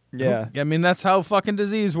a night. Yeah. I mean, that's how fucking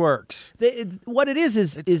disease works. What it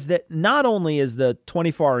is that not only is the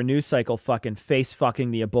 24-hour news cycle fucking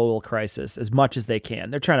face-fucking the Ebola crisis as much as they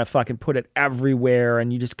can. They're trying to fucking put it everywhere,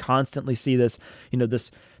 and you just constantly see this,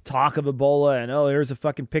 this talk of Ebola, and here's a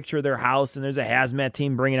fucking picture of their house, and there's a hazmat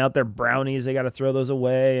team bringing out their brownies. They got to throw those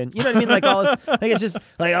away, and you know what I mean? Like all this, like it's just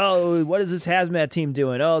like, oh, what is this hazmat team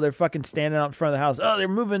doing? Oh, they're fucking standing out in front of the house. Oh, they're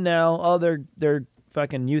moving now. Oh, they're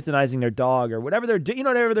fucking euthanizing their dog or whatever they're doing,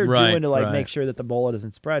 whatever they're doing to like make sure that the Ebola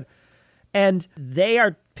doesn't spread. And they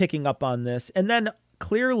are picking up on this. And then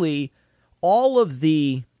clearly all of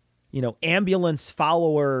the, ambulance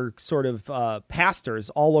follower sort of pastors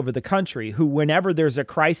all over the country who, whenever there's a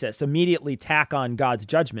crisis, immediately tack on God's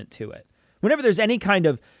judgment to it. Whenever there's any kind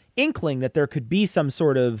of inkling that there could be some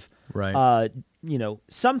sort of,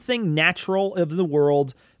 something natural of the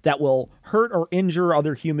world that will hurt or injure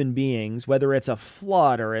other human beings, whether it's a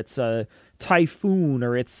flood or it's a typhoon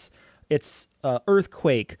or it's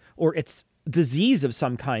earthquake or it's disease of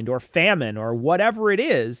some kind or famine or whatever it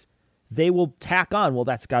is, they will tack on, well,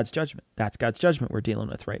 that's God's judgment. That's God's judgment we're dealing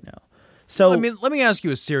with right now. So let me ask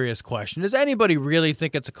you a serious question. Does anybody really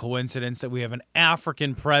think it's a coincidence that we have an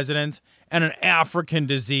African president and an African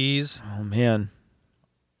disease? Oh, man.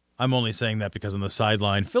 I'm only saying that because on the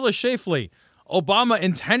sideline, Phyllis Schlafly, Obama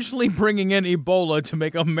intentionally bringing in Ebola to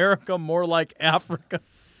make America more like Africa.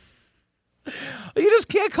 You just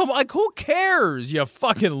can't come, like, who cares, you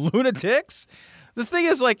fucking lunatics? The thing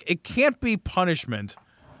is, like, it can't be punishment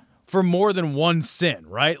for more than one sin,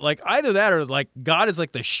 right? Like, either that or, like, God is,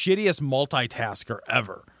 like, the shittiest multitasker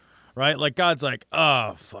ever, right? Like, God's like,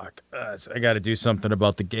 oh, fuck, I got to do something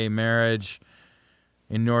about the gay marriage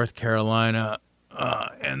in North Carolina.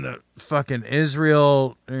 And the fucking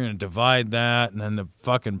Israel, they're going to divide that, and then the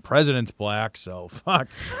fucking president's black, so fuck.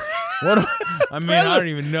 I don't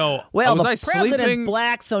even know. Well, was the I president's sleeping?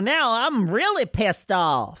 black, so now I'm really pissed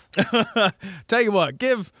off. Tell you what,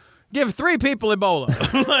 give 3 people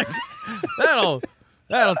Ebola. Like,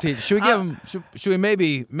 that'll teach. Should we give them? Should we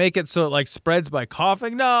maybe make it so it like spreads by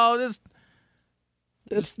coughing? No,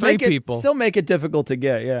 it's 3 people. Still make it difficult to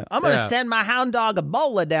get, yeah. I'm going to send my hound dog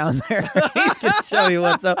Ebola down there. He's going to show you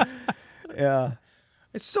what's up. Yeah.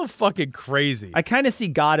 It's so fucking crazy. I kind of see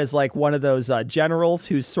God as like one of those generals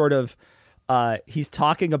who's sort of, he's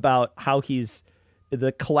talking about how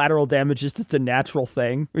the collateral damage is just a natural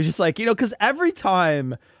thing. We're just like, because every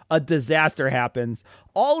time a disaster happens,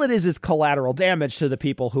 all it is collateral damage to the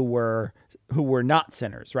people who were not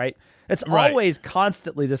sinners, right? It's always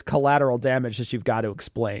constantly this collateral damage that you've got to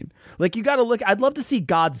explain. Like, you got to look, I'd love to see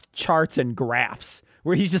God's charts and graphs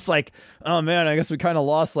where he's just like, oh man, I guess we kind of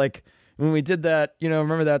lost, like, when we did that,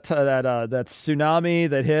 remember that tsunami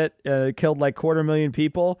that hit, killed like 250,000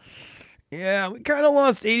 people? Yeah, we kind of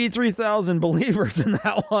lost 83,000 believers in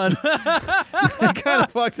that one. Kind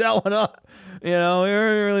of fucked that one up. We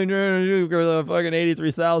were really trying to do fucking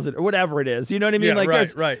 83,000 or whatever it is. You know what I mean? Yeah,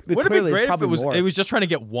 like, right. Would it be great if it was just trying to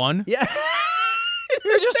get one? Yeah.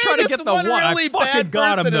 You're just trying to get the one. Really I fucking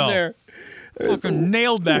got him, though. Fucking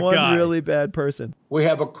nailed that one guy. One really bad person. We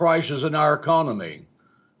have a crisis in our economy.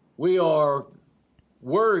 We are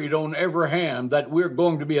worried on every hand that we're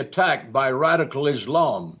going to be attacked by radical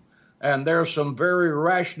Islam. And there are some very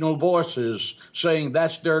rational voices saying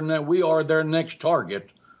we are their next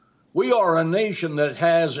target. We are a nation that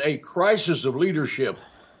has a crisis of leadership.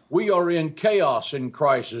 We are in chaos and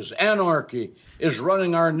crisis. Anarchy is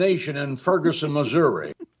running our nation in Ferguson,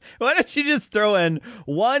 Missouri. Why don't you just throw in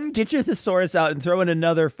one, get your thesaurus out and throw in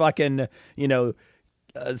another fucking,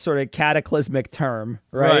 sort of cataclysmic term,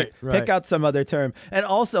 right? Pick out some other term. And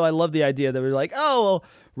also, I love the idea that we're like, oh, well,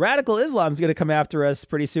 radical Islam is going to come after us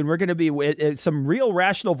pretty soon. We're going to be, some real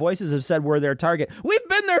rational voices have said we're their target. We've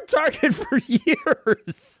been their target for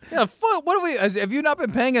years. Yeah, have you not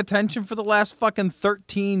been paying attention for the last fucking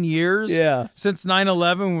 13 years? Yeah. Since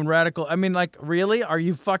 9/11 when radical, really? Are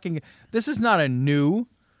you fucking, this is not a new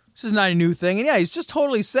thing. And yeah, he's just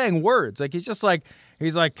totally saying words. Like, he's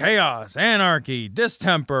like chaos, anarchy,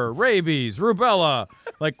 distemper, rabies, rubella.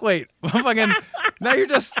 Like, wait, fucking, now you're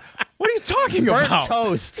just, what are you talking Burnt about?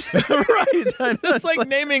 toast. Right. It's like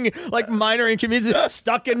naming like minor inconveniences.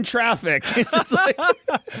 Stuck in traffic. It's just like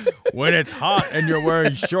when it's hot and you're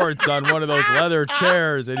wearing shorts on one of those leather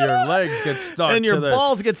chairs and your legs get stuck and your to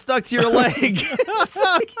balls get stuck to your leg. It's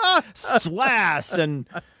like swass and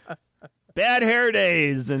bad hair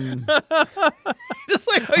days and just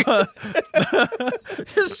like it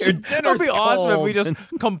would be awesome if we just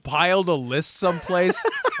compiled a list someplace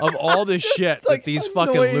of all the shit that these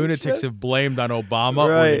fucking lunatics have blamed on Obama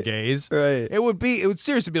or the gays. Right. It would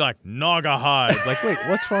seriously be like Naugahyde. Like, wait,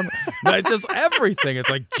 what's wrong? No, it's just everything. It's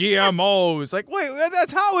like GMOs. Like, wait,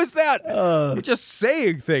 how is that? You're just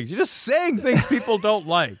saying things. You're just saying things people don't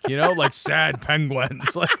like, like sad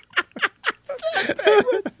penguins. Like sad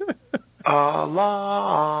penguins. Allah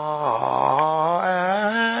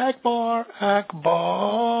Akbar,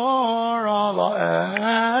 Akbar,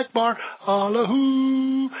 Allah Akbar,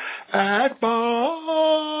 Allahu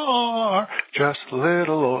Akbar, just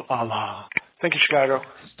little old Allah. Thank you, Chicago.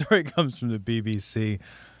 Story comes from the BBC.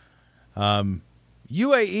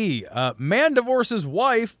 UAE, man divorces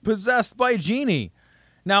wife possessed by genie.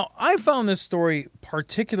 Now, I found this story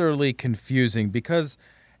particularly confusing because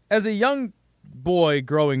as a young boy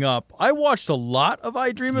growing up, I watched a lot of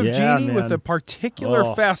I Dream of Jeannie with a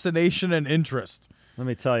particular fascination and interest. Let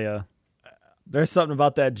me tell you, there's something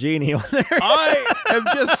about that genie on there. I am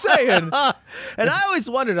just saying. And I always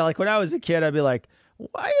wondered, like when I was a kid, I'd be like,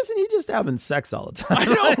 why isn't he just having sex all the time? I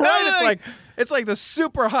know, right? It's like the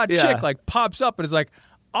super hot chick like pops up and is like,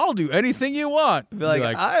 I'll do anything you want. Be like,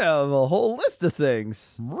 I have a whole list of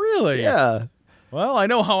things. Really? Yeah. Well, I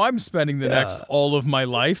know how I'm spending the next all of my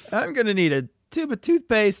life. I'm going to need a tube of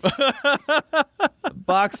toothpaste, a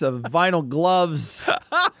box of vinyl gloves,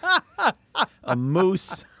 a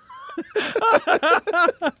moose.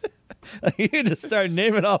 You just start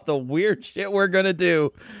naming off the weird shit we're going to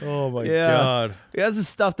do. Oh, my God. Yeah, this is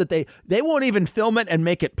stuff that they won't even film it and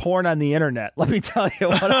make it porn on the internet. Let me tell you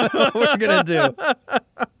what we're going to do.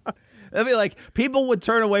 It'd be like, people would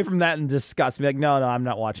turn away from that in disgust. Be like, no, I'm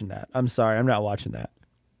not watching that. I'm sorry, I'm not watching that.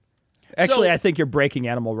 Actually, I think you're breaking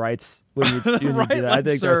animal rights when you do that. I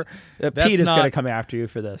think Pete is going to come after you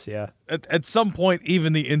for this, At some point,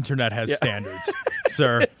 even the internet has standards,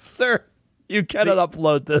 sir. Sir, you cannot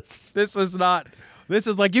upload this. This is like,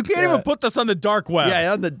 you can't even put this on the dark web.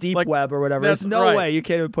 Yeah, on the deep web or whatever. There's no way you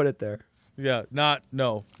can't even put it there. Yeah,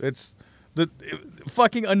 it's... The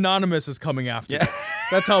fucking Anonymous is coming after you.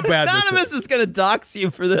 That's how bad this is. Anonymous is going to dox you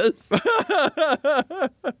for this.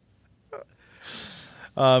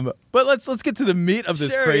 But let's get to the meat of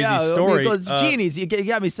this crazy story. Genies. You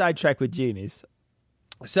got me sidetracked with genies.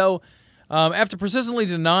 So, after persistently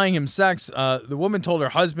denying him sex, the woman told her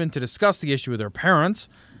husband to discuss the issue with her parents.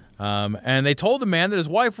 And they told the man that his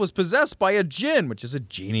wife was possessed by a jinn, which is a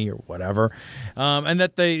genie or whatever, and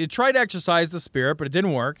that they tried to exorcise the spirit, but it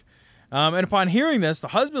didn't work. And upon hearing this, the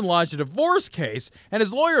husband lodged a divorce case, and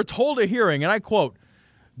his lawyer told a hearing, and I quote,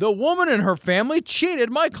 "The woman and her family cheated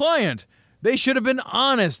my client. They should have been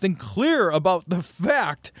honest and clear about the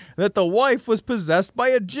fact that the wife was possessed by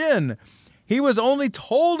a jinn. He was only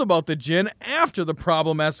told about the jinn after the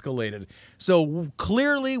problem escalated." So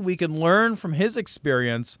clearly we can learn from his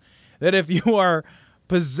experience that if you are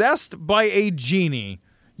possessed by a genie,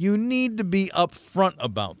 you need to be upfront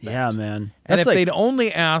about that. Yeah, man. And if they'd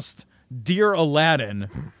only asked Dear Aladdin,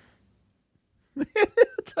 I'll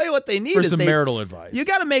tell you what they need for some marital advice. You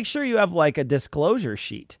got to make sure you have like a disclosure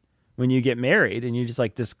sheet when you get married, and you just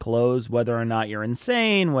like disclose whether or not you're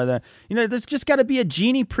insane, there's just got to be a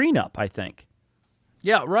genie prenup, I think.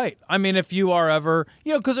 Yeah, right. I mean, if you are ever,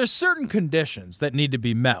 because there's certain conditions that need to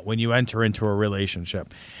be met when you enter into a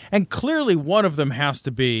relationship. And clearly one of them has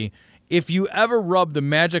to be, if you ever rub the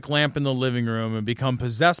magic lamp in the living room and become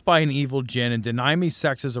possessed by an evil djinn and deny me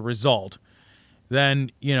sex as a result,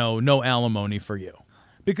 then, no alimony for you.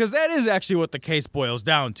 Because that is actually what the case boils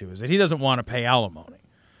down to, is that he doesn't want to pay alimony.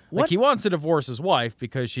 Like, he wants to divorce his wife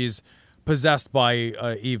because she's possessed by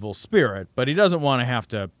an evil spirit, but he doesn't want to have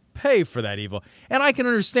to pay for that evil. And I can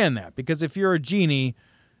understand that, because if you're a genie,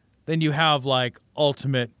 then you have like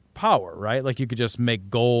ultimate power, right? Like you could just make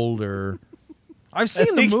gold, or I've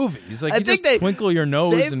seen the movies. Like you just twinkle your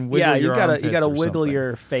nose and wiggle your armpits. You gotta wiggle something.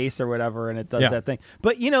 your face or whatever, and it does that thing.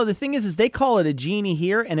 But the thing is they call it a genie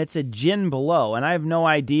here, and it's a jinn below, and I have no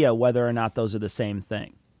idea whether or not those are the same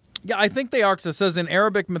thing. Yeah, I think they are, because it says in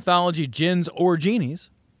Arabic mythology, jinns or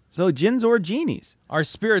genies. So jinns or genies are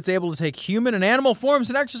spirits able to take human and animal forms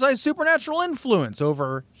and exercise supernatural influence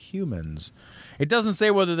over humans. It doesn't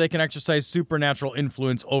say whether they can exercise supernatural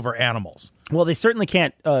influence over animals. Well, they certainly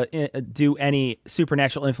can't do any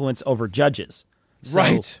supernatural influence over judges. So,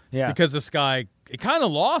 right. Yeah. Because this guy, he kind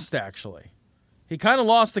of lost, actually. He kind of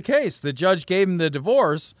lost the case. The judge gave him the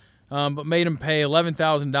divorce, but made him pay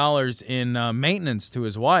 $11,000 in maintenance to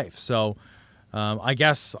his wife. So I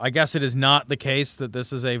guess it is not the case that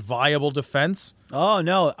this is a viable defense. Oh,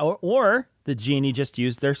 no. Or the genie just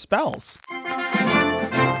used their spells.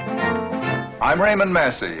 I'm Raymond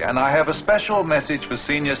Massey, and I have a special message for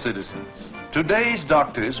senior citizens. Today's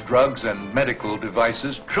doctors, drugs, and medical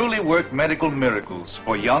devices truly work medical miracles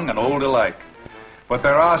for young and old alike. But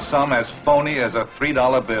there are some as phony as a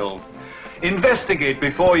 $3 bill. Investigate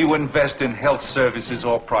before you invest in health services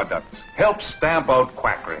or products. Help stamp out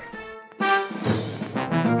quackery.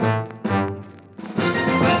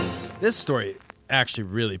 This story actually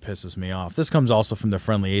really pisses me off. This comes also from the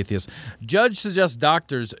Friendly Atheist. Judge suggests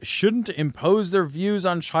doctors shouldn't impose their views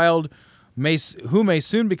on child who may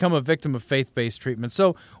soon become a victim of faith-based treatment.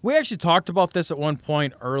 So we actually talked about this at one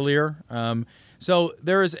point earlier. So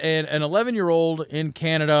there is an 11-year-old in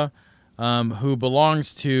Canada who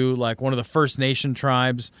belongs to like one of the First Nation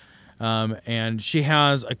tribes, and she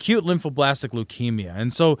has acute lymphoblastic leukemia.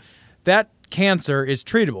 And so that cancer is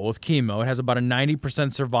treatable with chemo. It has about a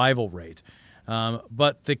 90% survival rate.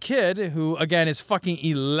 But the kid, who, again, is fucking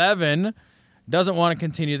 11, doesn't want to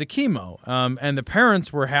continue the chemo. And the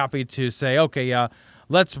parents were happy to say, okay, yeah,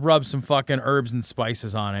 let's rub some fucking herbs and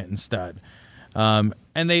spices on it instead. And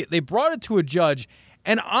they brought it to a judge.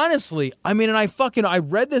 And honestly, I mean, and I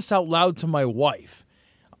read this out loud to my wife.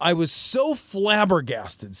 I was so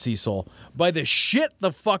flabbergasted, Cecil, by the shit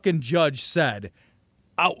the fucking judge said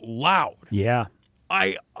out loud. Yeah.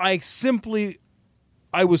 I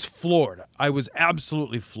was floored. I was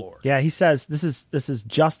absolutely floored. Yeah, he says, this is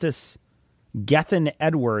Justice Gethin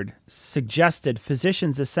Edward suggested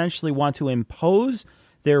physicians essentially want to impose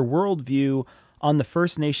their worldview on the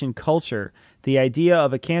First Nation culture. The idea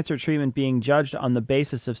of a cancer treatment being judged on the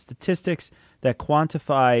basis of statistics that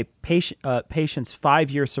quantify patients'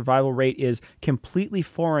 5-year survival rate is completely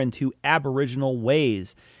foreign to Aboriginal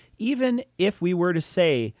ways. Even if we were to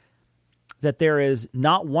say that there is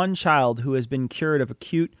not one child who has been cured of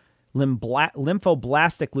acute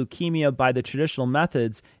lymphoblastic leukemia by the traditional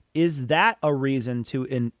methods, is that a reason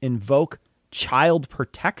to invoke child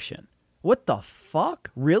protection? What the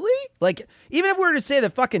fuck? Really? Like, even if we were to say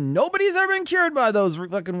that fucking nobody's ever been cured by those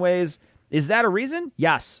fucking ways, is that a reason?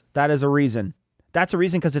 Yes, that is a reason. That's a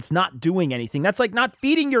reason because it's not doing anything. That's like not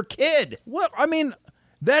feeding your kid. Well, I mean,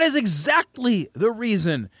 that is exactly the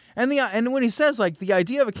reason. And when he says, like, the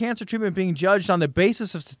idea of a cancer treatment being judged on the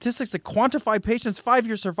basis of statistics that quantify patients'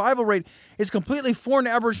 5-year survival rate is completely foreign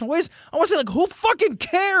to Aboriginal ways, I want to say, like, who fucking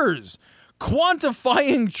cares?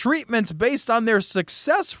 Quantifying treatments based on their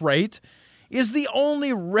success rate is the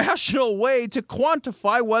only rational way to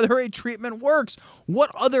quantify whether a treatment works.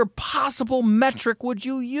 What other possible metric would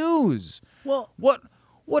you use? Well, what?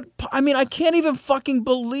 I mean, I can't even fucking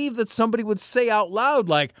believe that somebody would say out loud,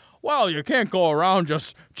 like, well, you can't go around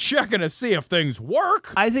just checking to see if things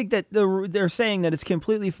work. I think that they're saying that it's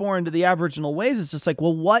completely foreign to the Aboriginal ways. It's just like,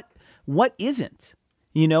 well, what isn't?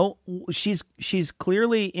 You know, she's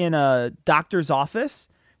clearly in a doctor's office.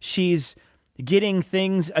 She's getting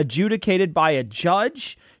things adjudicated by a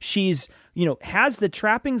judge. She's, has the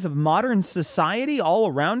trappings of modern society all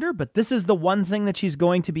around her, but this is the one thing that she's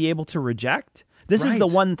going to be able to reject. This is the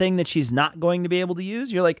one thing that she's not going to be able to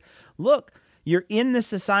use. You're like, look, you're in this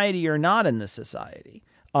society, you're not in this society.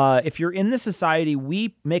 If you're in this society,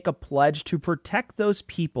 we make a pledge to protect those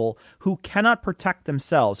people who cannot protect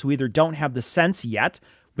themselves, who either don't have the sense yet,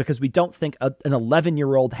 because we don't think an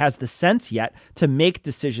 11-year-old has the sense yet to make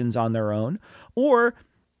decisions on their own, or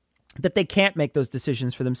that they can't make those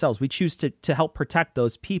decisions for themselves. We choose to help protect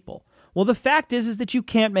those people. Well, the fact is that you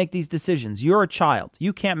can't make these decisions. You're a child.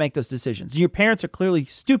 You can't make those decisions. Your parents are clearly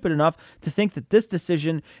stupid enough to think that this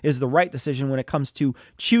decision is the right decision when it comes to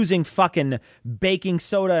choosing fucking baking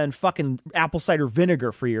soda and fucking apple cider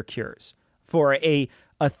vinegar for your cures. For a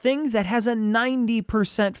thing that has a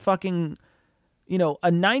 90% fucking, a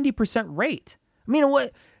 90% rate. I mean,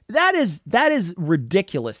 what that is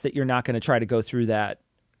ridiculous that you're not going to try to go through that.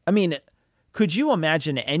 I mean, could you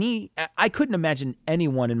imagine I couldn't imagine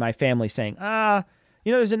anyone in my family saying,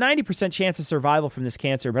 there's a 90% chance of survival from this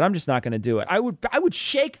cancer, but I'm just not going to do it. I would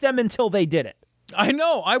shake them until they did it. I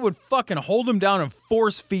know. I would fucking hold them down and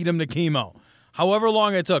force feed them the chemo. However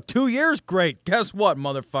long it took. 2 years? Great. Guess what,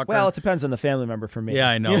 motherfucker? Well, it depends on the family member for me. Yeah,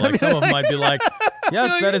 I know. Like some of them might be like,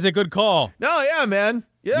 yes, that is a good call. No, yeah, man.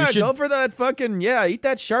 Yeah, go for that fucking, eat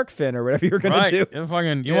that shark fin or whatever you're going to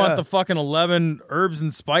do. You want the fucking 11 herbs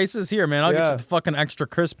and spices? Here, man, I'll get you the fucking extra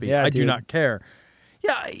crispy. Yeah, I do not care.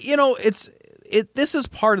 Yeah, this is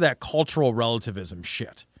part of that cultural relativism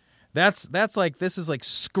shit. That's like, this is like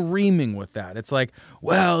screaming with that. It's like,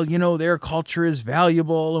 well, their culture is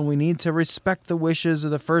valuable and we need to respect the wishes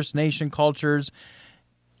of the First Nation cultures.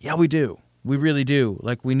 Yeah, we do. We really do.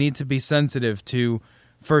 Like, we need to be sensitive to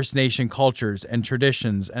First Nation cultures and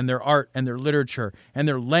traditions and their art and their literature and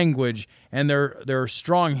their language and their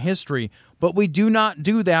strong history. But we do not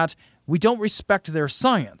do that. We don't respect their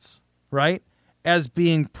science, right? As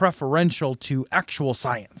being preferential to actual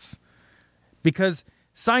science. Because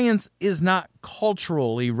science is not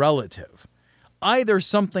culturally relative. Either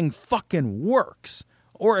something fucking works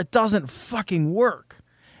or it doesn't fucking work.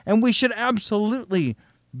 And we should absolutely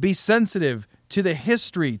be sensitive to the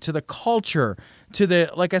history, to the culture, to the,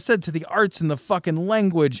 like I said, to the arts and the fucking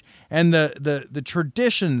language and the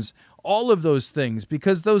traditions, all of those things,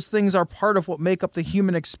 because those things are part of what make up the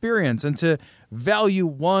human experience. And to value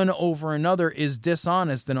one over another is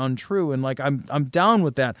dishonest and untrue. And like, I'm down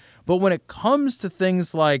with that. But when it comes to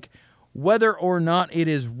things like whether or not it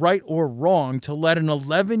is right or wrong to let an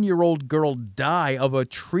 11-year-old girl die of a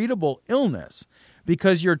treatable illness,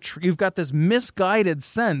 because you've got this misguided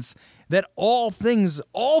sense that all things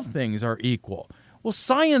are equal. Well,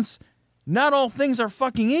 science, not all things are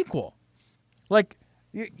fucking equal. Like,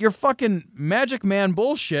 your fucking Magic Man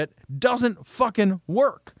bullshit doesn't fucking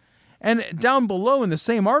work. And down below in the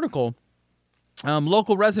same article,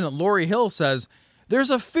 local resident Lori Hill says,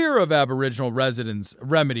 there's a fear of Aboriginal residents'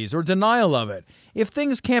 remedies or denial of it. If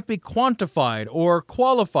things can't be quantified or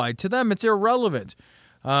qualified, to them it's irrelevant.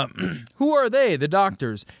 Who are they, the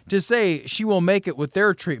doctors, to say she will make it with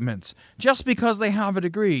their treatments? Just because they have a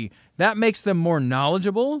degree, that makes them more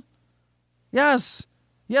knowledgeable? Yes,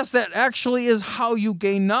 that actually is how you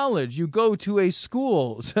gain knowledge. You go to a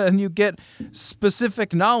school and you get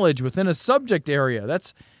specific knowledge within a subject area.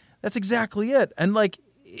 That's exactly it. And like,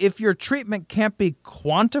 if your treatment can't be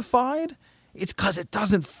quantified, it's because it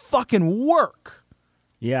doesn't fucking work.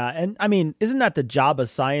 Yeah, and I mean, isn't that the job of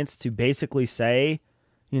science to basically say,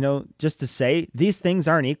 just to say these things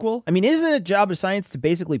aren't equal? I mean, isn't it a job of science to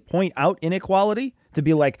basically point out inequality? To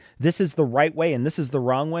be like, this is the right way and this is the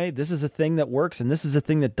wrong way. This is a thing that works and this is a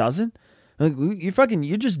thing that doesn't. Like,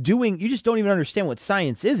 you just don't even understand what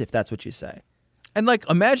science is if that's what you say. And like,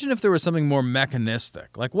 imagine if there was something more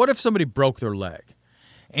mechanistic. Like, what if somebody broke their leg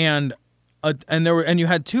and you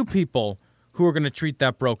had two people who were going to treat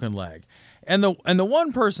that broken leg. And the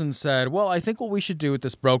one person said, well, I think what we should do with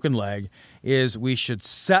this broken leg is we should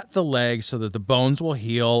set the leg so that the bones will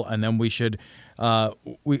heal, and then we should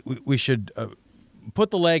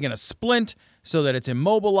put the leg in a splint so that it's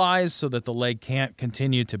immobilized, so that the leg can't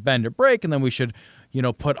continue to bend or break, and then we should,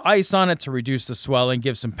 put ice on it to reduce the swelling,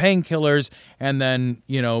 give some painkillers, and then,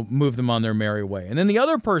 move them on their merry way. And then the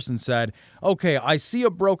other person said, okay, I see a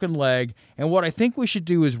broken leg, and what I think we should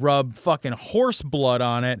do is rub fucking horse blood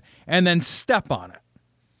on it and then step on it.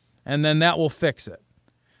 And then that will fix it.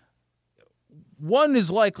 One is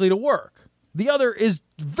likely to work. The other is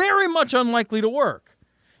very much unlikely to work.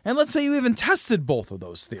 And let's say you even tested both of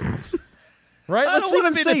those theories. Right? Let's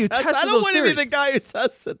even say you tested those theories. I don't want to be the guy who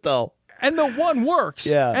tests it, though. And the one works,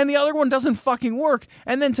 and the other one doesn't fucking work.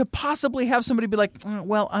 And then to possibly have somebody be like,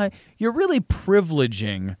 you're really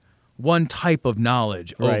privileging one type of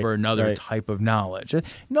knowledge over another type of knowledge.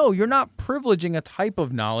 No, you're not privileging a type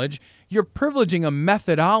of knowledge. You're privileging a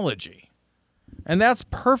methodology. And that's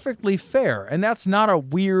perfectly fair. And that's not a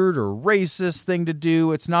weird or racist thing to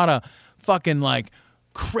do. It's not a fucking like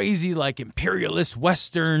crazy like imperialist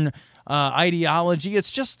Western ideology.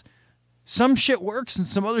 It's just some shit works and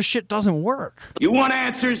some other shit doesn't work. You want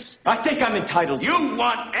answers? I think I'm entitled. You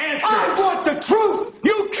want answers? I want the truth!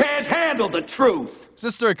 You can't handle the truth!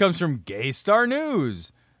 This story comes from Gay Star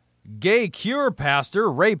News. Gay cure pastor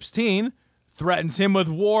rapes teen, threatens him with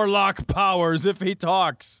warlock powers if he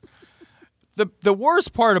talks. The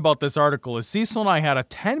worst part about this article is Cecil and I had a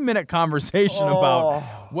 10-minute conversation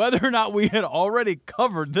about whether or not we had already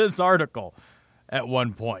covered this article at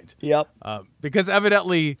one point. Yep. Because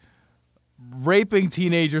evidently raping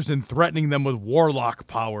teenagers and threatening them with warlock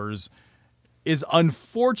powers is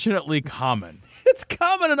unfortunately common. It's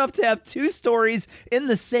common enough to have two stories in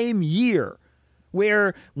the same year,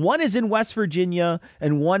 where one is in West Virginia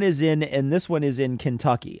and this one is in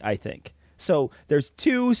Kentucky, I think. So there's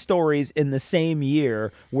two stories in the same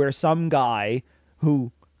year where some guy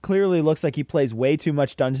who clearly looks like he plays way too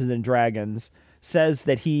much Dungeons and Dragons says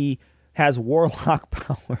that he has warlock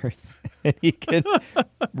powers and he can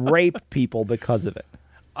rape people because of it.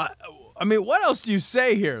 I mean, what else do you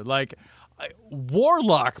say here? Like,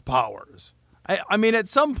 warlock powers. I mean, at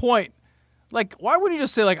some point, like, why wouldn't you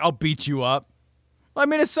just say, like, I'll beat you up? I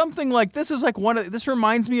mean, it's something like, this is like this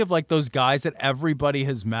reminds me of like those guys that everybody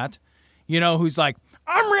has met. You know, who's like,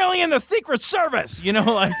 I'm really in the Secret Service. You know,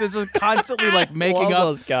 like this is constantly like making up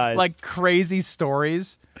those guys. Like crazy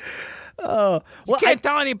stories. Well, you can't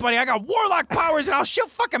tell anybody I got warlock powers and I'll shoot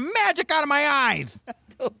fucking magic out of my eyes.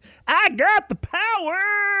 I got the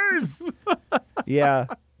powers. Yeah.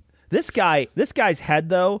 This guy's head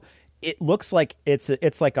though, it looks like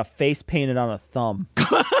it's like a face painted on a thumb.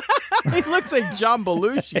 He looks like John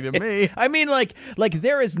Belushi to me. I mean, like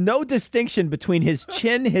there is no distinction between his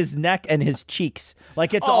chin, his neck, and his cheeks.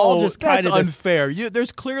 Like it's all just kind of unfair.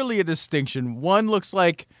 There's clearly a distinction. One looks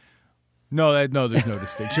like no, there's no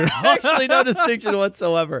distinction. Actually, no distinction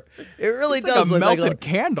whatsoever. It really it's does like a look melted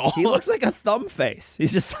candle. He looks like a thumb face.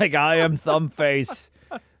 He's just like, I am thumb face.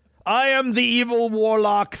 I am the evil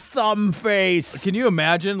warlock thumb face. Can you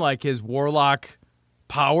imagine like his warlock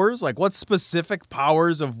powers? Like what specific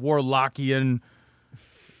powers of warlockian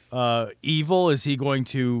evil is he going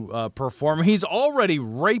to perform? He's already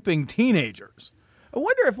raping teenagers. I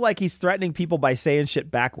wonder if like he's threatening people by saying shit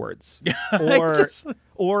backwards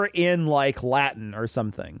or in like Latin or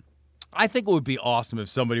something. I think it would be awesome if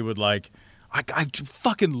somebody would like, I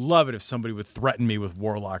fucking love it if somebody would threaten me with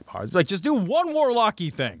warlock powers. Like, just do one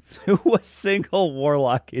warlocky thing. Do a single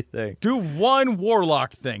warlocky thing. Do one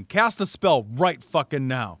warlock thing. Cast a spell right fucking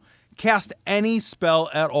now. Cast any spell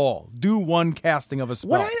at all. Do one casting of a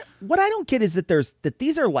spell. What I don't get is that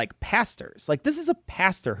these are like pastors. Like, this is a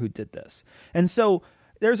pastor who did this. And so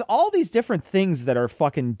there's all these different things that are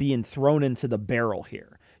fucking being thrown into the barrel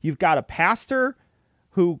here. You've got a pastor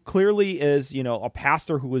who clearly is, a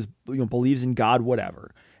pastor who is, believes in God,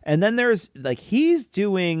 whatever. And then there's like, he's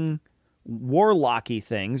doing warlocky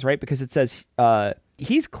things, right? Because it says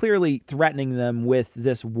he's clearly threatening them with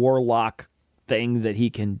this warlock thing that he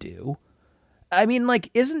can do. I mean, like,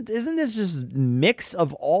 isn't this just mix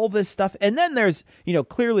of all this stuff? And then there's,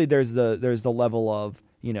 clearly there's the level of,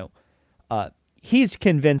 he's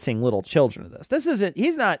convincing little children of this. This isn't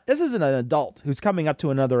an adult who's coming up to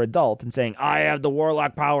another adult and saying, I have the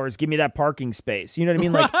warlock powers, give me that parking space. You know what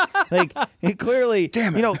I mean? Like he clearly,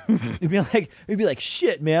 damn it. He'd be like,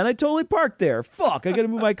 shit, man, I totally parked there. Fuck, I got to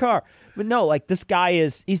move my car. But no, like this guy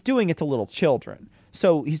he's doing it to little children.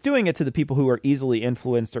 So he's doing it to the people who are easily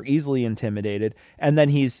influenced or easily intimidated. And then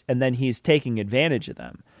he's taking advantage of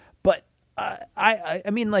them. But I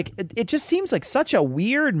mean, like, it just seems like such a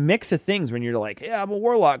weird mix of things when you're like, yeah, I'm a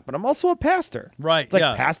warlock, but I'm also a pastor. Right, it's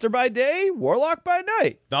like pastor by day, warlock by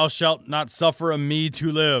night. Thou shalt not suffer a me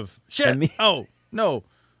to live. Shit. Oh, no.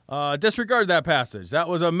 Disregard that passage. That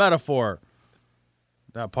was a metaphor.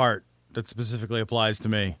 That part that specifically applies to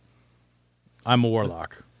me. I'm a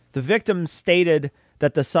warlock. The victim stated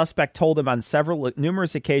that the suspect told him on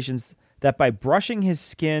numerous occasions that by brushing his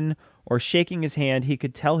skin or shaking his hand, he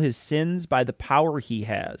could tell his sins by the power he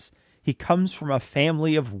has. He comes from a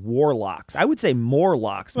family of warlocks. I would say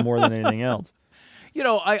Morlocks more than anything else.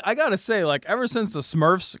 I got to say, like, ever since the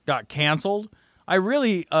Smurfs got canceled, I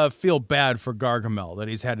really feel bad for Gargamel that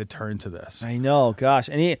he's had to turn to this. I know, gosh.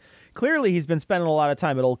 And he's been spending a lot of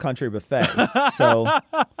time at Old Country Buffet. So,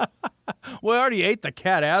 well, I already ate the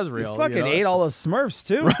cat Azrael. He fucking ate all the Smurfs,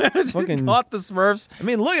 too. Right? Fucking caught the Smurfs. I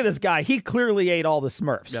mean, look at this guy. He clearly ate all the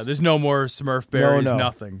Smurfs. Yeah, there's no more Smurf berries, no.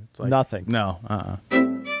 nothing. It's like, nothing. No,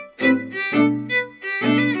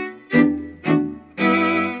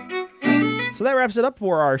 So that wraps it up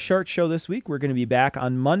for our short show this week. We're going to be back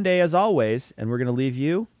on Monday, as always, and we're going to leave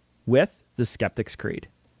you with the Skeptic's Creed.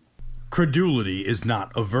 Credulity is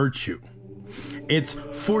not a virtue. It's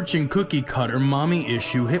fortune cookie cutter, mommy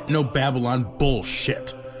issue, hypno-Babylon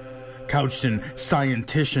bullshit. Couched in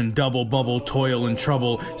scientician, double bubble, toil and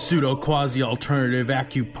trouble, pseudo-quasi-alternative,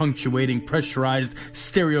 acupunctuating, pressurized,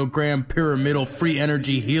 stereogram, pyramidal, free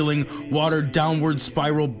energy healing, watered downward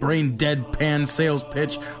spiral, brain deadpan sales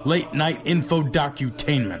pitch, late night info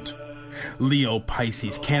docutainment. Leo,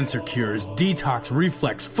 Pisces, cancer cures, detox,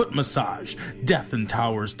 reflex, foot massage, death in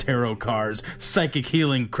towers, tarot cards, psychic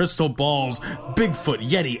healing, crystal balls, Bigfoot,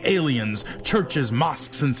 Yeti, aliens, churches,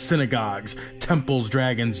 mosques and synagogues, temples,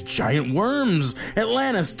 dragons, giant worms,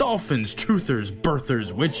 Atlantis, dolphins, truthers,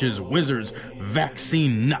 birthers, witches, wizards,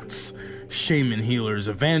 vaccine nuts, shaman healers,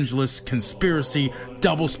 evangelists, conspiracy,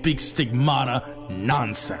 doublespeak, stigmata,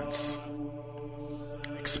 nonsense.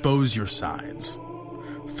 Expose your sides.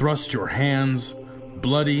 Thrust your hands,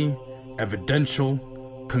 bloody,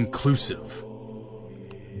 evidential, conclusive.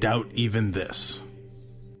 Doubt even this.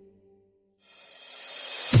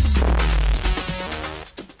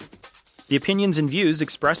 The opinions and views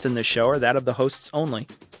expressed in this show are that of the hosts only.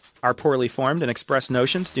 Our poorly formed and expressed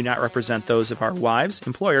notions do not represent those of our wives,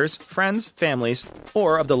 employers, friends, families,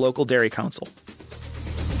 or of the local dairy council.